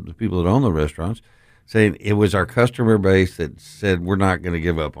from the people that own the restaurants. Saying it was our customer base that said we're not going to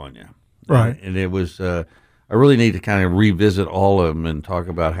give up on you, right? And it was. I really need to kind of revisit all of them and talk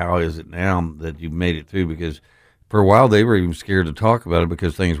about how is it now that you've made it through. Because for a while they were even scared to talk about it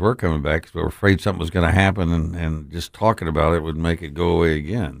because things were coming back. So they were afraid something was going to happen, and just talking about it would make it go away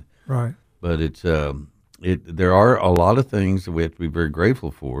again. Right. But it's there are a lot of things that we have to be very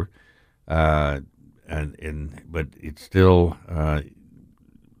grateful for, but it's still.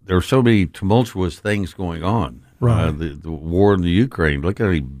 There are so many tumultuous things going on. Right. The war in the Ukraine. Look at how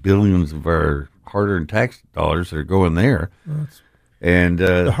many billions of our hard-earned tax dollars that are going there. And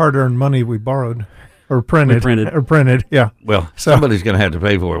the hard-earned money we borrowed or printed. Yeah. Well, somebody's going to have to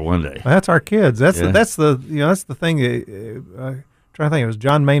pay for it one day. That's our kids. That's the thing. I'm trying to think. It was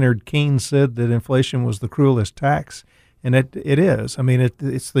John Maynard Keynes said that inflation was the cruelest tax. And it is. I mean,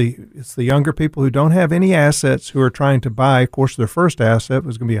 it's the younger people who don't have any assets who are trying to buy. Of course, their first asset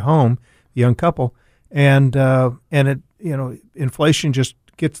was going to be a home, a young couple, and inflation just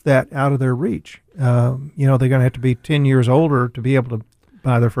gets that out of their reach. They're going to have to be 10 years older to be able to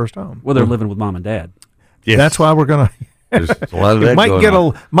buy their first home. Well, they're living with mom and dad. Yes. That's why we're going to. There's a lot of that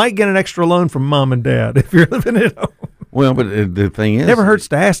might get an extra loan from mom and dad if you're living at home. Well, but the thing is, never hurts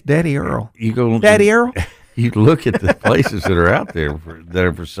to ask Daddy Earl. You go, Daddy Earl. You look at the places that are out there that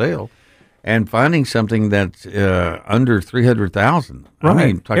are for sale, and finding something that's under $300,000. Right. I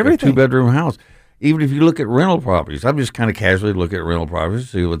mean, like a 2-bedroom house. Even if you look at rental properties, I'm just kind of casually look at rental properties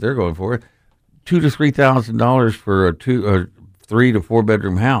to see what they're going for. $2,000 to $3,000 for a 3 to 4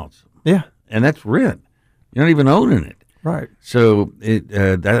 bedroom house. Yeah, and that's rent. You're not even owning it. Right. So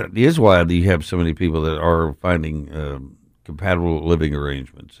that is why you have so many people that are finding compatible living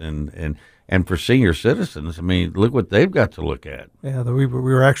arrangements, and And for senior citizens, I mean, look what they've got to look at. Yeah, we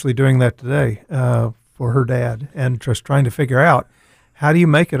were actually doing that today for her dad, and just trying to figure out how do you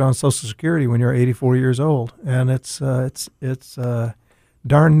make it on Social Security when you're 84 years old, and it's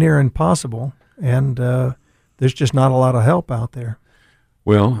darn near impossible, and there's just not a lot of help out there.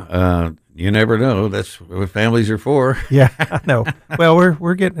 Well, you never know. That's what families are for. Yeah, I know. Well,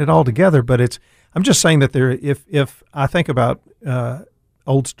 we're getting it all together, but I'm just saying that if I think about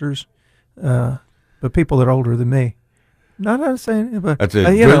oldsters, but people that are older than me. Not saying, but that's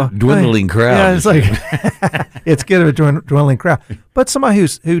a dwindling crowd. Yeah, it's like it's getting a dwindling crowd. But somebody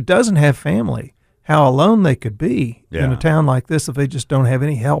who doesn't have family, how alone they could be in a town like this if they just don't have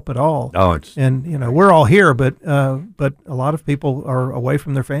any help at all. Oh, and we're all here, but a lot of people are away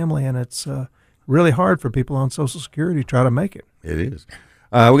from their family, and it's really hard for people on Social Security to try to make it. It is.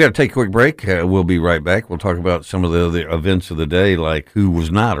 We got to take a quick break. We'll be right back. We'll talk about some of the other events of the day, like who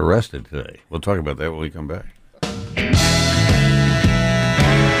was not arrested today. We'll talk about that when we come back.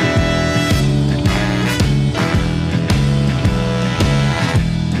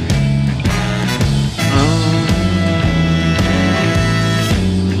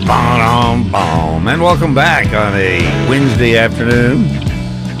 And welcome back on a Wednesday afternoon.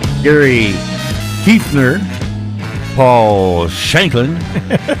 Gary Kieffner, Paul Shanklin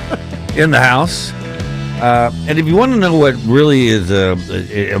in the house. And if you want to know what really is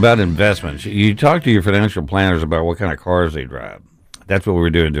about investments, you talk to your financial planners about what kind of cars they drive. That's what we were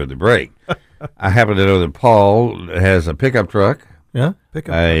doing during the break. I happen to know that Paul has a pickup truck. Yeah,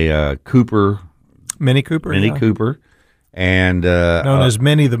 pickup. A Cooper. Mini Cooper. Cooper. And known as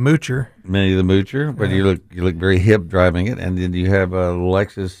Minnie the Moocher. Minnie the Moocher, but you look very hip driving it. And then you have a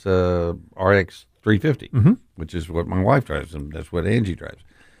Lexus RX 350, which is what my wife drives, and that's what Angie drives.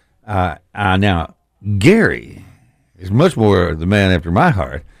 Now, Gary is much more the man after my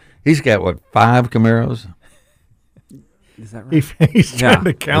heart. He's got, 5 Camaros? Is that right? He's trying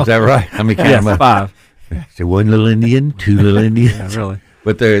to count. Is that right? I mean, Yes, 5. So 1 little Indian, 2 little Indians. Yeah, really.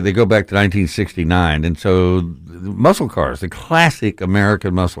 But they go back to 1969, and so the muscle cars, the classic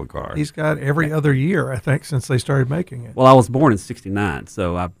American muscle car. He's got every other year, I think, since they started making it. Well, I was born in '69,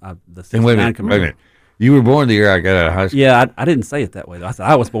 so the '69 wait a minute. You were born the year I got out of high school. Yeah, I didn't say it that way though. I said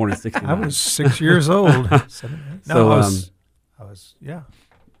I was born in '69. I was 6 years old. I was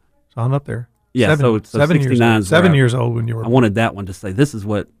on up there. Yeah, so 69 7 years old when you were. I wanted that one to say this is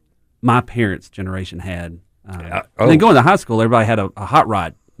what my parents' generation had. And oh. then going to high school, everybody had a hot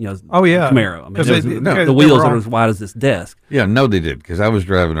rod. Oh yeah, Camaro. I mean, because the wheels are as wide as this desk. Yeah, no, they did, because I was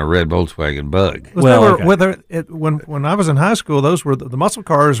driving a red Volkswagen Bug. When I was in high school, those were the muscle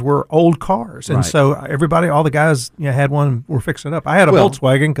cars were old cars, and so everybody, all the guys, had one, were fixing it up. I had a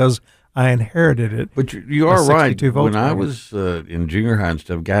Volkswagen because I inherited it. But you are right. When I was in junior high and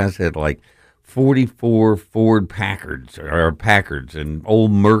stuff, guys had like 44 Ford Packards and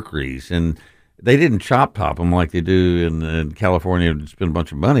old Mercuries, and they didn't chop top them like they do in California and spend a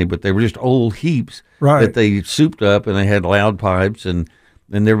bunch of money, but they were just old heaps that they souped up, and they had loud pipes, and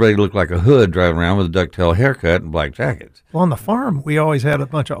everybody looked like a hood driving around with a ducktail haircut and black jackets. Well, on the farm, we always had a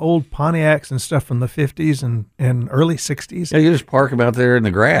bunch of old Pontiacs and stuff from the 50s and early 60s. Yeah, you just park them out there in the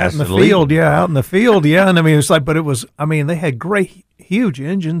grass. Out in the field, out in the field, And I mean, it's like, they had great, huge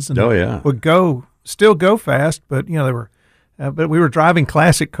engines, and would still go fast, but, they were. But we were driving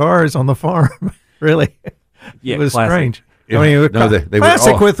classic cars on the farm. Really, yeah, it was classic. Strange. Yeah. I mean, they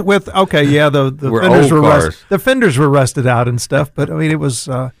classic were all, with the fenders were rusted. The fenders were rusted out and stuff. But I mean, it was.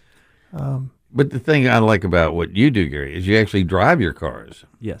 But the thing I like about what you do, Gary, is you actually drive your cars.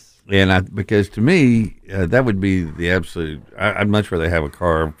 Yes. And because to me, that would be the absolute. I'd much rather have a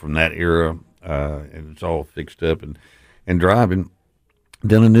car from that era, and it's all fixed up and driving,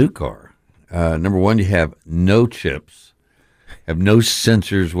 than a new car. Number one, you have no chips. Have no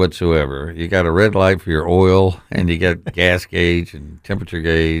sensors whatsoever. You got a red light for your oil, and you got gas gauge and temperature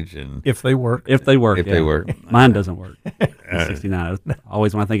gauge, and if they work, they work. Mine doesn't work. 69.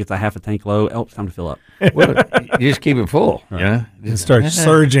 Always when I think it's a half a tank low, it's time to fill up. Well, you just keep it full. Right. Yeah, it starts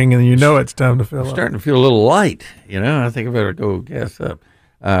surging, and it's time to fill up. Starting to feel a little light. I think I better go gas up.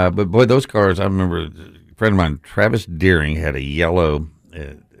 But boy, those cars! I remember a friend of mine, Travis Deering, had a yellow,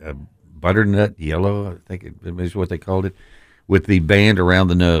 butternut yellow. I think is what they called it. With the band around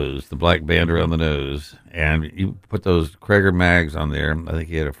the nose, the black band around the nose, and you put those Krager mags on there. I think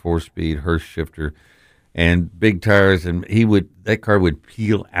he had a 4-speed Hurst shifter and big tires, and that car would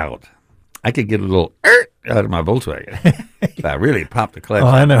peel out. I could get a little out of my Volkswagen if I really popped the clutch. Oh,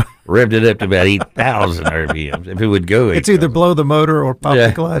 I know. Revved it up to about 8,000 RPMs. If it would go, it's either blow the motor or pop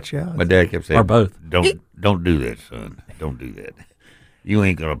the clutch. Yeah, my dad kept saying, or both. Don't do that, son. Don't do that. you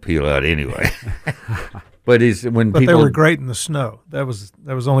ain't gonna peel out anyway. But when But people they were great in the snow. That was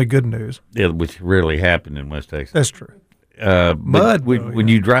only good news. yeah, which rarely happened in West Texas. That's true. But Mud, when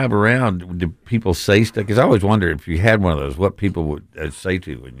you drive around, do people say stuff? Because I always wonder if you had one of those, what people would say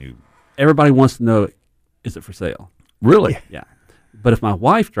to you when you Everybody wants to know, is it for sale? really. Yeah. But if my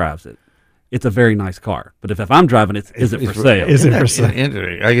wife drives it, it's a very nice car. But if I'm driving it, is it for sale? Is it for That's sale?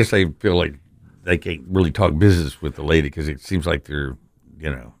 interesting. I guess they feel like they can't really talk business with the lady because it seems like they're,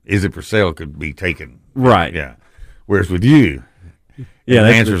 is it for sale could be taken. Right. Yeah. Whereas with you, Yeah, the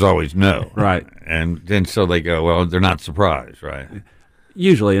that's answer is always no. Right. And then so they go, well, they're not surprised, right?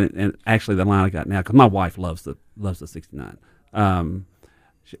 Usually, and actually the line I got now, because my wife loves the 69.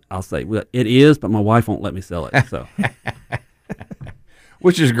 I'll say, well, it is, but my wife won't let me sell it. So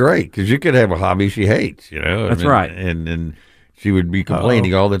Which is great because you could have a hobby she hates, That's right. And she would be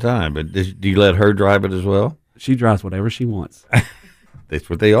complaining all the time. But do you let her drive it as well? she drives whatever she wants. That's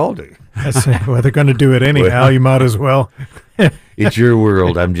what they all do. Well, they're going to do it anyhow. You might as well. It's your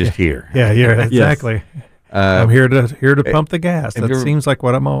world. I'm just here. Yeah, exactly. I'm here to pump the gas. have That you ever- seems like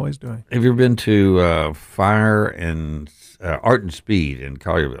what I'm always doing. Have you ever been to Fire and Art and Speed in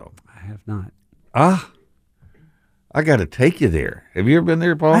Collierville? I have not. I got to take you there. Have you ever been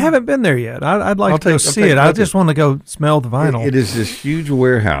there, Paul? I haven't been there yet. I'd like I'll to go take- I'll see take it. I both just of- want to go smell the vinyl. It is this huge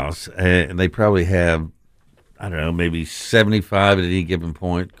warehouse, and they probably have, I don't know, maybe 75 at any given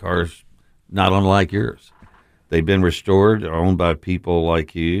point, cars not unlike yours. They've been restored, owned by people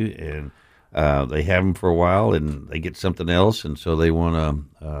like you, and they have them for a while, and they get something else, and so they want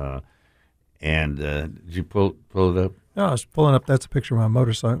to. Did you pull it up? No, I was pulling up. That's a picture of my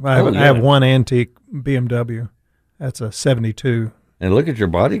motorcycle. I Oh, have yeah. one antique BMW. That's a 72. And look at your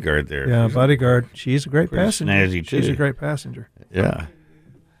bodyguard there. Yeah, bodyguard. She's a great Pretty passenger. snazzy, She's too. a great passenger. Yeah.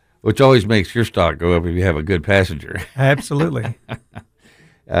 Which always makes your stock go up if you have a good passenger. Absolutely.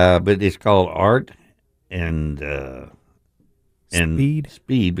 But it's called Art and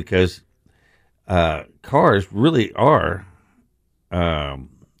Speed because cars really are an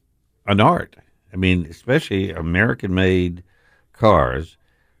art. I mean, especially American-made cars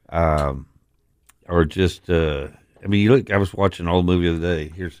are just. I mean, you look. I was watching an old movie the other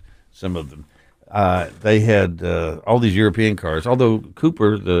day. Here's some of them. They had all these European cars. Although the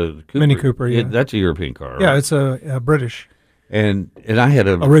Cooper, Mini Cooper, yeah. that's a European car. Yeah, right? it's a British And I had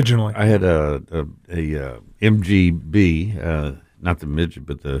originally. I had a MGB, not the midget,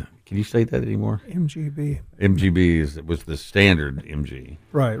 but the. Can you say that anymore? MGB. MGB was the standard MG,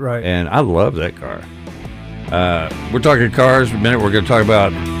 Right. and I love that car. We're talking cars. In a minute, we're going to talk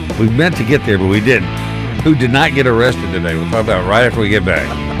about. We meant to get there, but we didn't. Who did not get arrested today? We'll talk about it right after we get back.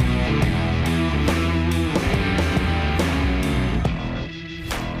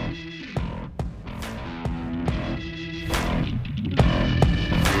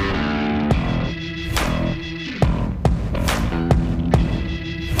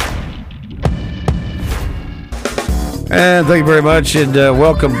 And thank you very much, and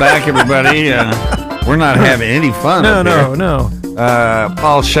welcome back, everybody. We're not having any fun. up here. No.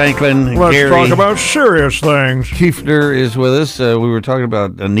 Paul Shanklin, Let's Gary talk about serious things. Kieffner is with us. We were talking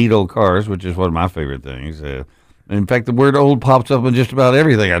about neat old cars, which is one of my favorite things. In fact, the word "old" pops up in just about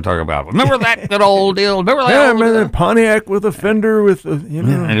everything I talk about. Remember that good old deal? Remember that? Yeah, old man, deal? that Pontiac with a fender with the,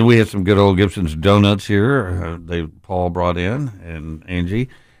 And we had some good old Gibson's donuts here. Paul brought in and Angie.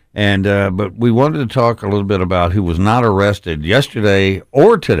 And but we wanted to talk a little bit about who was not arrested yesterday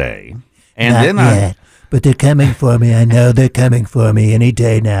or today. And Not then yet, but they're coming for me. I know they're coming for me any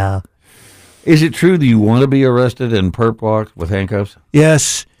day now. Is it true that you want to be arrested and perp walked with handcuffs?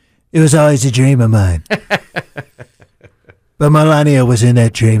 Yes, it was always a dream of mine. But Melania was in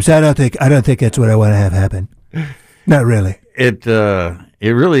that dream, so I don't think that's what I want to have happen. Not really. It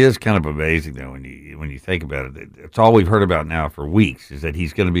really is kind of amazing though when you think about it. It's all we've heard about now for weeks is that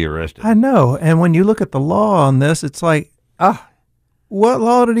he's going to be arrested. I know. And when you look at the law on this, it's like, what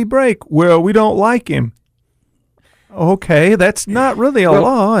law did he break? Well, we don't like him. Okay, that's not really a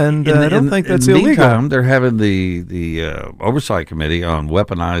law, and I don't think that's in the illegal. meantime, they're having the oversight committee on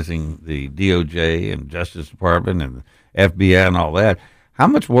weaponizing the DOJ and Justice Department and FBI and all that. How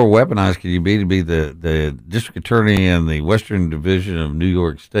much more weaponized can you be to be the district attorney in the Western Division of New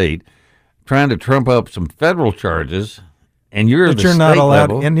York State, trying to trump up some federal charges, and you're at But the you're not state allowed,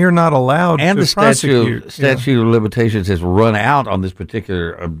 level, and you're not allowed and to the prosecute. statute of limitations has run out on this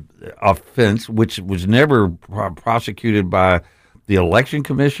particular offense, which was never prosecuted by the Election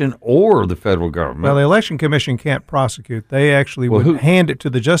Commission or the federal government. Well, the Election Commission can't prosecute. They actually would who- hand it to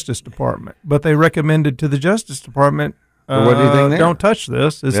the Justice Department, but they recommended to the Justice Department, Well, what do you think there? don't touch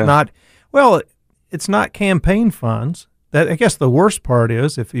this. It's Yeah. not, well, it's not campaign funds. that I guess the worst part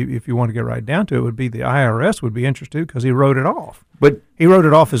is, if you want to get right down to it, would be the IRS would be interested because he wrote it off. But he wrote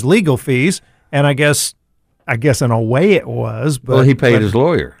it off as legal fees, and I guess in a way it was. But well, he paid his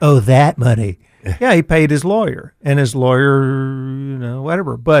lawyer. Oh, that money. Yeah, he paid his lawyer, and his lawyer,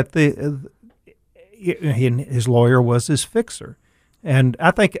 whatever. But his lawyer was his fixer. And I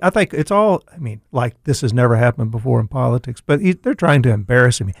think it's all. I mean, like this has never happened before in politics, but they're trying to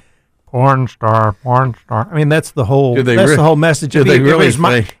embarrass him. Porn star. I mean, that's the whole. The whole message.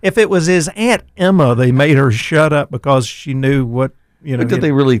 If it was his Aunt Emma, they made her shut up because she knew what But did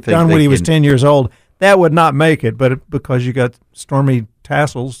they really think done when he was 10 years old? That would not make it. But because you got Stormy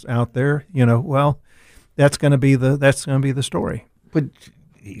Tassels out there, well, that's going to be the story. But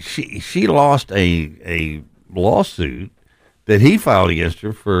she lost a lawsuit that he filed against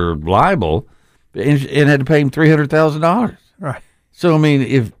her for libel, and had to pay him $300,000. Right. So I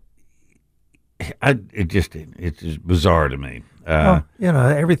mean, it's just bizarre to me.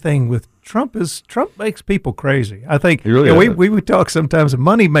 Everything with Trump makes people crazy. I think really we talk sometimes.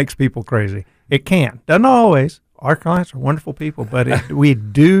 Money makes people crazy. It can. Doesn't always. Our clients are wonderful people, but we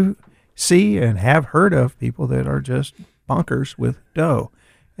do see and have heard of people that are just bonkers with dough.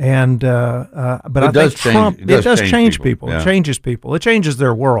 And but I think Trump it does change people. Yeah. It changes people. It changes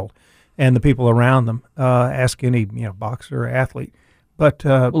their world and the people around them. Ask any boxer or athlete. But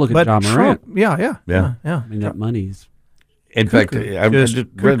look at John Morant. Yeah. I mean, that money's. In fact, I just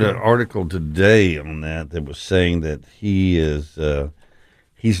read an article today on that was saying that he is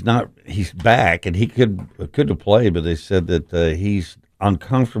he's back and he could have played, but they said that he's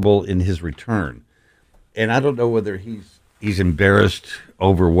uncomfortable in his return, and I don't know whether he's embarrassed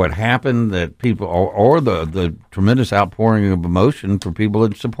over what happened, that people or the tremendous outpouring of emotion for people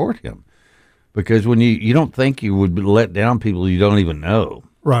that support him, because when you don't think you would let down people you don't even know,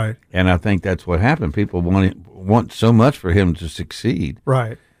 right? And I think that's what happened. People want so much for him to succeed,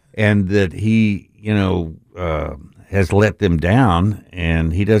 right? And that he has let them down,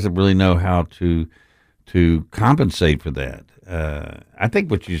 and he doesn't really know how to compensate for that. I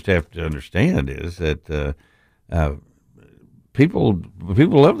think what you just have to understand is that people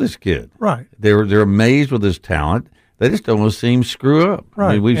love this kid. Right. They're amazed with his talent. They just don't want to see him screw up.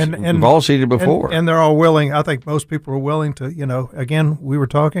 Right. I mean, we've all seen it before. And they're all willing. I think most people are willing to, again, we were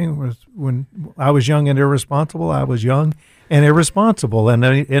talking when I was young and irresponsible. I was young and irresponsible.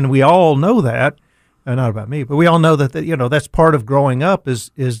 And we all know that, not about me, but we all know that, that's part of growing up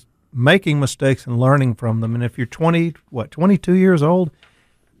is making mistakes and learning from them. And if you're 22 years old,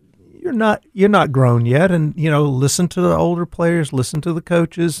 you're not grown yet. And, listen to the older players, listen to the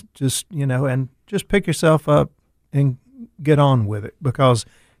coaches, and just pick yourself up and get on with it, because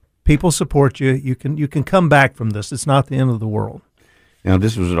people support you. You can come back from this. It's not the end of the world. Now,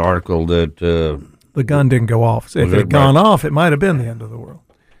 this was an article that the gun didn't go off. So if it had gone off, it might have been the end of the world.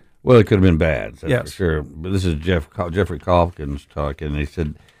 Well, it could have been bad, that's yes. for sure. But this is Jeffrey Calkins talking. He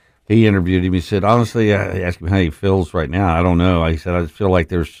said he interviewed him. He said, honestly, I asked him how he feels right now. I don't know. He said, I just feel like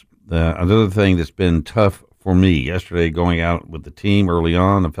there's another thing that's been tough for me. Yesterday, going out with the team early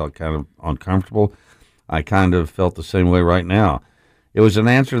on, I felt kind of uncomfortable. I kind of felt the same way right now. It was an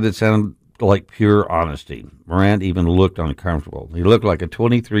answer that sounded like pure honesty. Morant even looked uncomfortable. He looked like a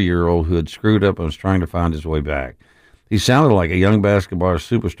 23-year-old who had screwed up and was trying to find his way back. He sounded like a young basketball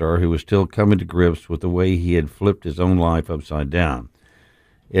superstar who was still coming to grips with the way he had flipped his own life upside down.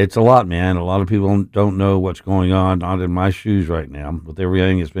 It's a lot, man. A lot of people don't know what's going on, not in my shoes right now. With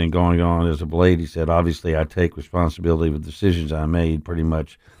everything that's been going on as of late, he said, obviously I take responsibility for the decisions I made pretty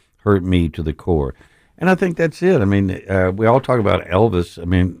much hurt me to the core. And I think that's it. I mean, we all talk about Elvis. I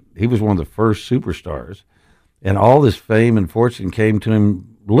mean, he was one of the first superstars, and all this fame and fortune came to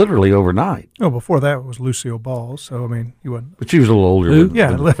him literally overnight. Oh, before that was Lucille Ball. So I mean, he wasn't. But she was a little older when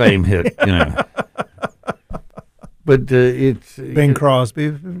the fame hit, But it's Bing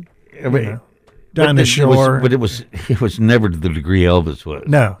Crosby. I mean, Dinah Shore. But it was never to the degree Elvis was.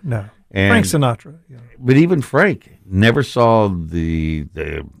 No. And, Frank Sinatra. Yeah. But even Frank never saw the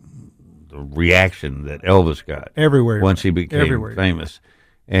reaction that Elvis got everywhere once he became famous.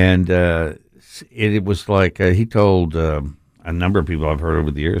 And it was like he told a number of people I've heard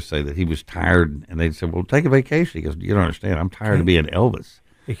over the years say that he was tired, and they said, well, take a vacation. He goes, you don't understand, I'm tired of being Elvis.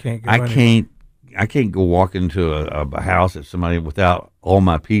 He can't go I can't go walk into a house at somebody without all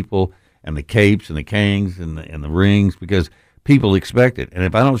my people and the capes and the canes and the rings, because people expect it. And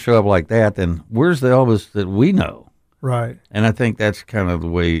if I don't show up like that, then where's the Elvis that we know? Right. And I think that's kind of the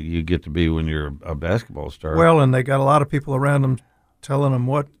way you get to be when you're a basketball star. Well, and they got a lot of people around them telling them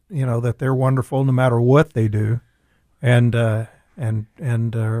that they're wonderful no matter what they do. And and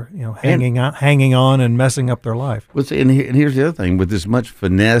hanging on and messing up their life. Well, see, and here's the other thing: with as much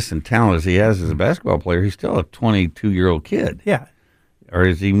finesse and talent as he has as a basketball player, he's still a 22-year-old kid. Yeah, or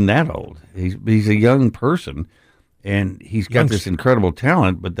is he even that old? He's a young person, and he's got this incredible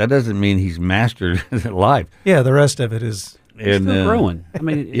talent, but that doesn't mean he's mastered life. Yeah, the rest of it is still growing. I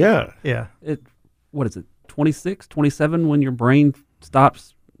mean, yeah. What is it? 26, 27 when your brain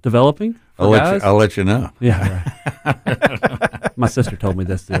stops developing? I'll let you know. Yeah, right. My sister told me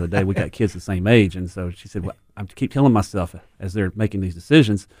this the other day. We got kids the same age, and so she said, well, I keep telling myself as they're making these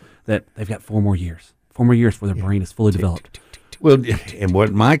decisions that they've got 4 more years. 4 more years before their brain is fully developed. Well, and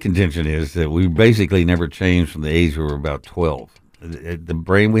what my contention is that we basically never changed from the age we were about 12. The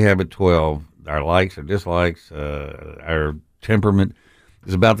brain we have at 12, our likes, our dislikes, our temperament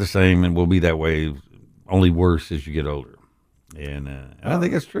is about the same, and will be that way, only worse as you get older. And I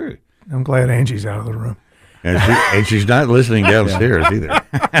think that's true. I'm glad Angie's out of the room. And she's not listening downstairs either.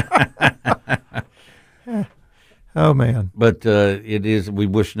 Oh, man. But it is, we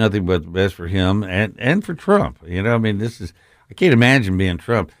wish nothing but the best for him and for Trump. You know, I mean, I can't imagine being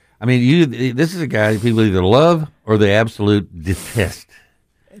Trump. I mean, this is a guy people either love or they absolute detest.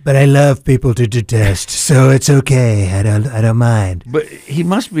 But I love people to detest, so it's okay. I don't mind. But he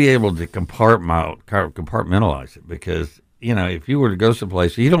must be able to compartmentalize it because, you know, if you were to go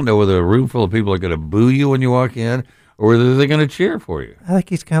someplace, you don't know whether a room full of people are going to boo you when you walk in or whether they're going to cheer for you. I think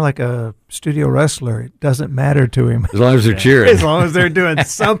he's kind of like a studio wrestler. It doesn't matter to him. As long as they're cheering. As long as they're doing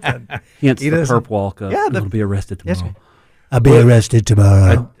something. Hence the perp walk up. Yeah, He'll be arrested tomorrow. Yes, I'll be arrested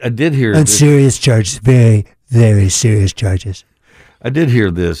tomorrow. I did hear on this. serious charges, very, very serious charges. I did hear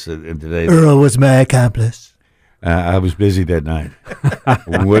this today. Earl was my accomplice. I was busy that night,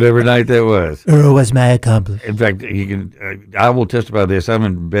 whatever night that was. Earl was my accomplice. In fact, I will testify this. I'm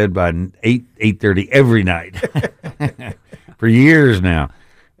in bed by 8:30 every night for years now.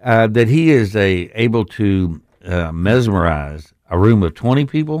 That he is able to mesmerize a room of 20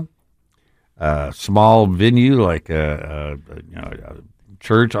 people, a small venue like a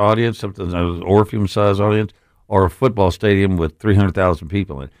church audience, something an Orpheum-sized audience, or a football stadium with 300,000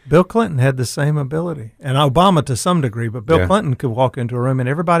 people in it. Bill Clinton had the same ability, and Obama to some degree, but Bill Clinton could walk into a room and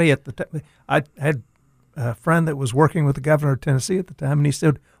everybody at the time. I had a friend that was working with the governor of Tennessee at the time, and he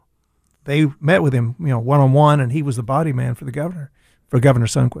said they met with him, one-on-one, and he was the body man for the governor, for Governor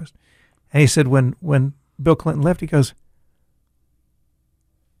Sundquist. And he said when Bill Clinton left, he goes,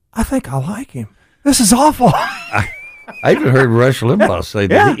 I think I like him. This is awful. I even heard Rush Limbaugh say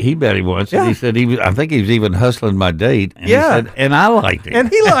that he met him once, and he said I think he was even hustling my date, and he said, and I liked him. And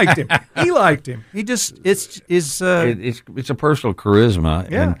he liked him. He liked him. He just, it's a personal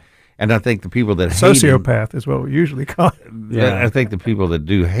charisma, and I think the people that sociopath is what we usually call it. Yeah, I think the people that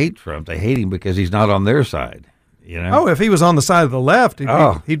do hate Trump, they hate him because he's not on their side. You know? Oh, if he was on the side of the left,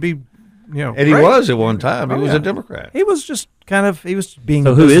 he'd be and he was at one time. He was a Democrat. He was just he was being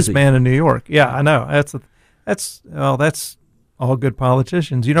a businessman in New York. Yeah, I know. That's all good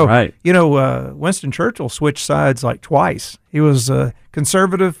politicians. Right. Winston Churchill switched sides like twice. He was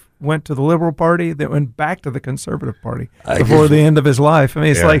conservative, went to the Liberal Party, then went back to the Conservative Party before the end of his life. I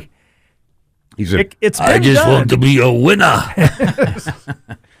mean, it's like he said, I just want to be a winner. All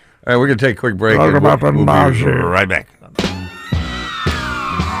right, we're going to take a quick break. Talk about we'll be right back.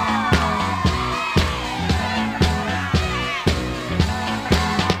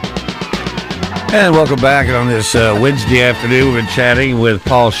 And welcome back on this Wednesday afternoon. We've been chatting with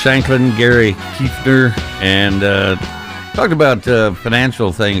Paul Shanklin, Gary Kieffner, and talked about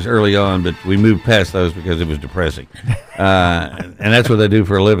financial things early on, but we moved past those because it was depressing. And that's what they do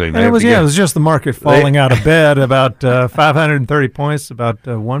for a living. It was just the market falling out of bed about 530 points, about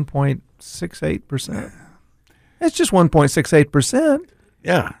 1.68%. It's just 1.68%.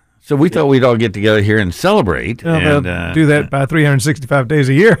 Yeah. So we thought we'd all get together here and celebrate. And do that by 365 days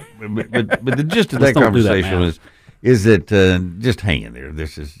a year. But the gist of that conversation is that just hang in there.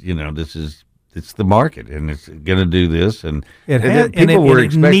 This is it's the market, and it's going to do this. And people were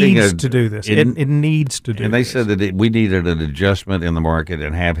expecting needs to do this. It needs to do. And they said that we needed an adjustment in the market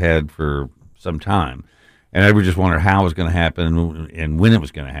and have had for some time. And I just wondered how it was going to happen and when it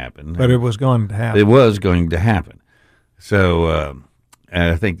was going to happen. But it was going to happen. It was going to happen. So.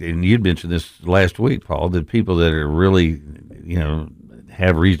 And I think, and you'd mentioned this last week, Paul, that people that are really,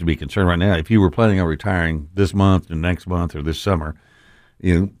 have reason to be concerned right now, if you were planning on retiring this month or next month or this summer,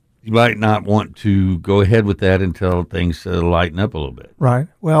 you might not want to go ahead with that until things lighten up a little bit. Right.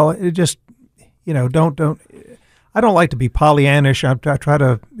 Well, it just, don't. I don't like to be Pollyannish. I try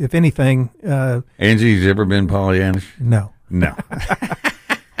to, if anything. Angie's ever been Pollyannish? No. No.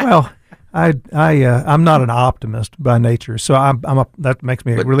 Well, I'm not an optimist by nature, so that makes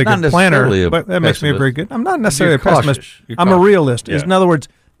me a But really not good planner. necessarily a But that makes me a very good. I'm not necessarily You're a pessimist. cautious. You're I'm a cautious. realist. Yeah. In other words,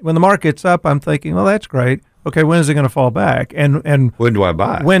 when the market's up, I'm thinking, well, that's great. Okay, when is it going to fall back? And When do I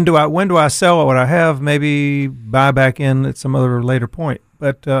buy? when do I sell what I have? Maybe buy back in at some other later point.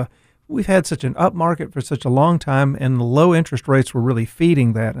 But we've had such an up market for such a long time, and the low interest rates were really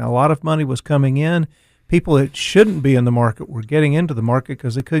feeding that. And a lot of money was coming in. People that shouldn't be in the market were getting into the market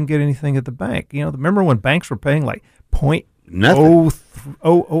because they couldn't get anything at the bank. Remember when banks were paying like Nothing.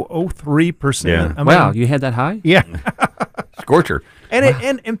 0.0003%? Yeah. Wow, you had that high? Yeah. Scorcher.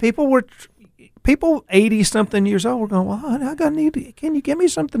 And people were 80-something years old were going, well, can you give me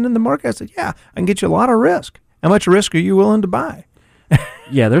something in the market? I said, yeah, I can get you a lot of risk. How much risk are you willing to buy?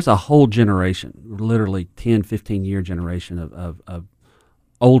 Yeah, there's a whole generation, literally 10, 15-year generation of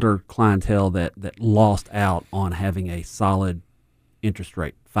older clientele that lost out on having a solid interest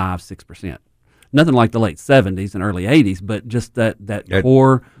rate, 5-6%. Nothing like the late 70s and early 80s, but just that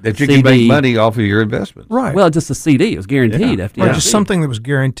core That you CD. can make money off of your investments. Right. Well, just a CD. It was guaranteed. Yeah. FDIC. Right, just something that was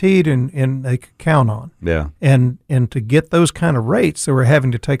guaranteed and they could count on. Yeah. And to get those kind of rates, they were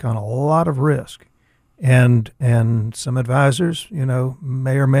having to take on a lot of risk. And some advisors,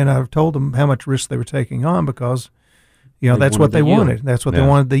 may or may not have told them how much risk they were taking on because, that's what they wanted. That's what they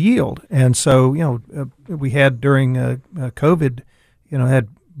wanted, the yield. And so, we had during COVID, had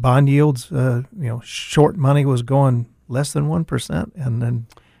bond yields, short money was going less than 1%. And then,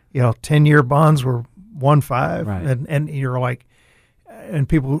 10-year bonds were 1.5. Right. And you're like, and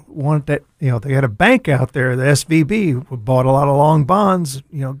people wanted that, they had a bank out there, the SVB, bought a lot of long bonds,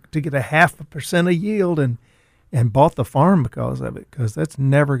 to get 0.5% of yield and bought the farm because of it, because they're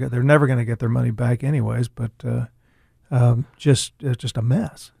never going to get their money back anyways, but just a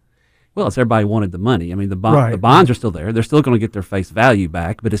mess. Well, it's everybody wanted the money. I mean, the Right. bonds are still there. They're still going to get their face value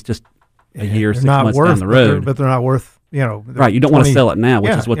back, but it's just a year, They're 6 not months worth, down the road. but they're not worth, Right, you don't want to sell it now,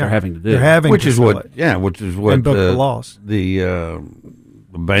 which is what they're having to do. They're having Which to is sell what, it which is what and book the loss. the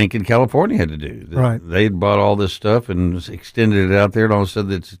bank in California had to do. Right. They had bought all this stuff and extended it out there, and all of a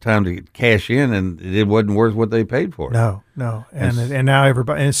sudden it's time to cash in, and it wasn't worth what they paid for it. No, and now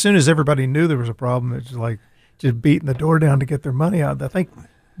everybody. And as soon as everybody knew there was a problem, it's like just beating the door down to get their money out. I think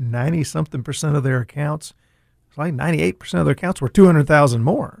 90-something% of their accounts, it's like 98% of their accounts were 250,000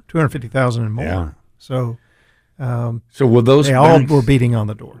 and more. Yeah. So will those they all banks, were beating on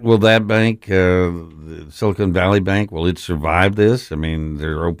the door. will that bank, the Silicon Valley Bank, will it survive this? I mean,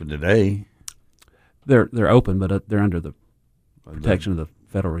 they're open today. They're open, but they're under the protection of the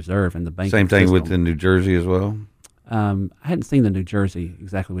Federal Reserve and the banking Same thing with system. in New Jersey as well. I hadn't seen the New Jersey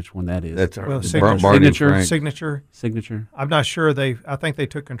exactly which one that is. That's Well, Barney and Signature. Frank. Signature. Signature. I'm not sure I think they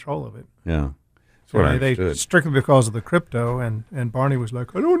took control of it. Yeah, that's what I They understood. strictly because of the crypto, and Barney was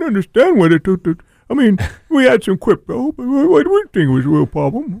like, I don't understand why they took the. I mean, we had some crypto, but we didn't think it was a real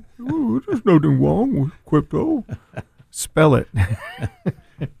problem. There's nothing wrong with crypto. Spell it.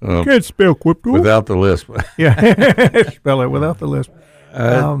 Can't spell crypto. Without the lisp. Yeah, spell it without the lisp.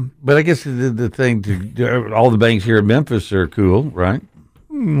 But I guess the thing all the banks here in Memphis are cool, right?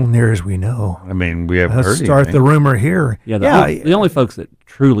 Near as we know. I mean, we haven't Let's heard start anything. the rumor here. Yeah, the only folks that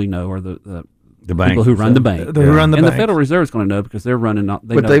truly know are the bank people who run the bank. Who run the and bank. the Federal Reserve is going to know because they're running.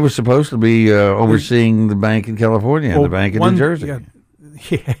 But they were supposed to be overseeing the bank in California and the bank in New Jersey.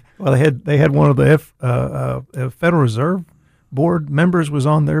 Yeah. Well, they had one of the Federal Reserve Board members was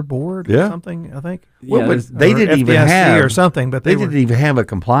on their board or something, I think. Well, Yeah, but they Or didn't even FDIC have or something, but they they didn't even have a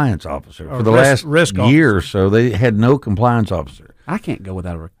compliance officer Or for the risk last officer. year or so. They had no compliance officer. I can't go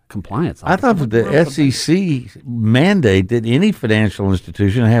without a compliance. I thought that the SEC mandate that any financial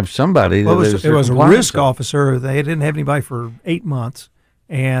institution have somebody Well, that it is their was a compliance risk officer. They didn't have anybody for 8 months,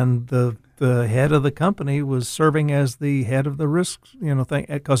 and the head of the company was serving as the head of the risk, thing,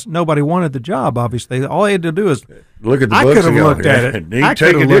 because nobody wanted the job. Obviously, all they had to do is Look at the I books could have and go, looked at it. "He I could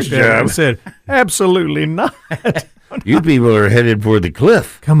taking have this looked at it job." and said, "Absolutely not." You people are headed for the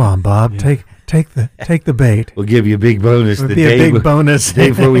cliff. Come on, Bob. Take the bait. We'll give you a big bonus It would the be a day big bonus. the day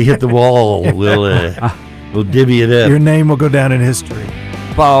before we hit the wall. We'll divvy it up. Your name will go down in history.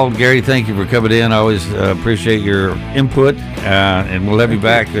 Paul, Gary, thank you for coming in. I always appreciate your input, and we'll have you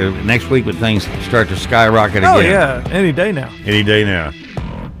back next week when things start to skyrocket again. Oh yeah, any day now. Any day now.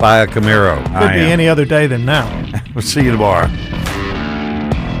 Buy a Camaro. Could be any other day than now. We'll see you tomorrow.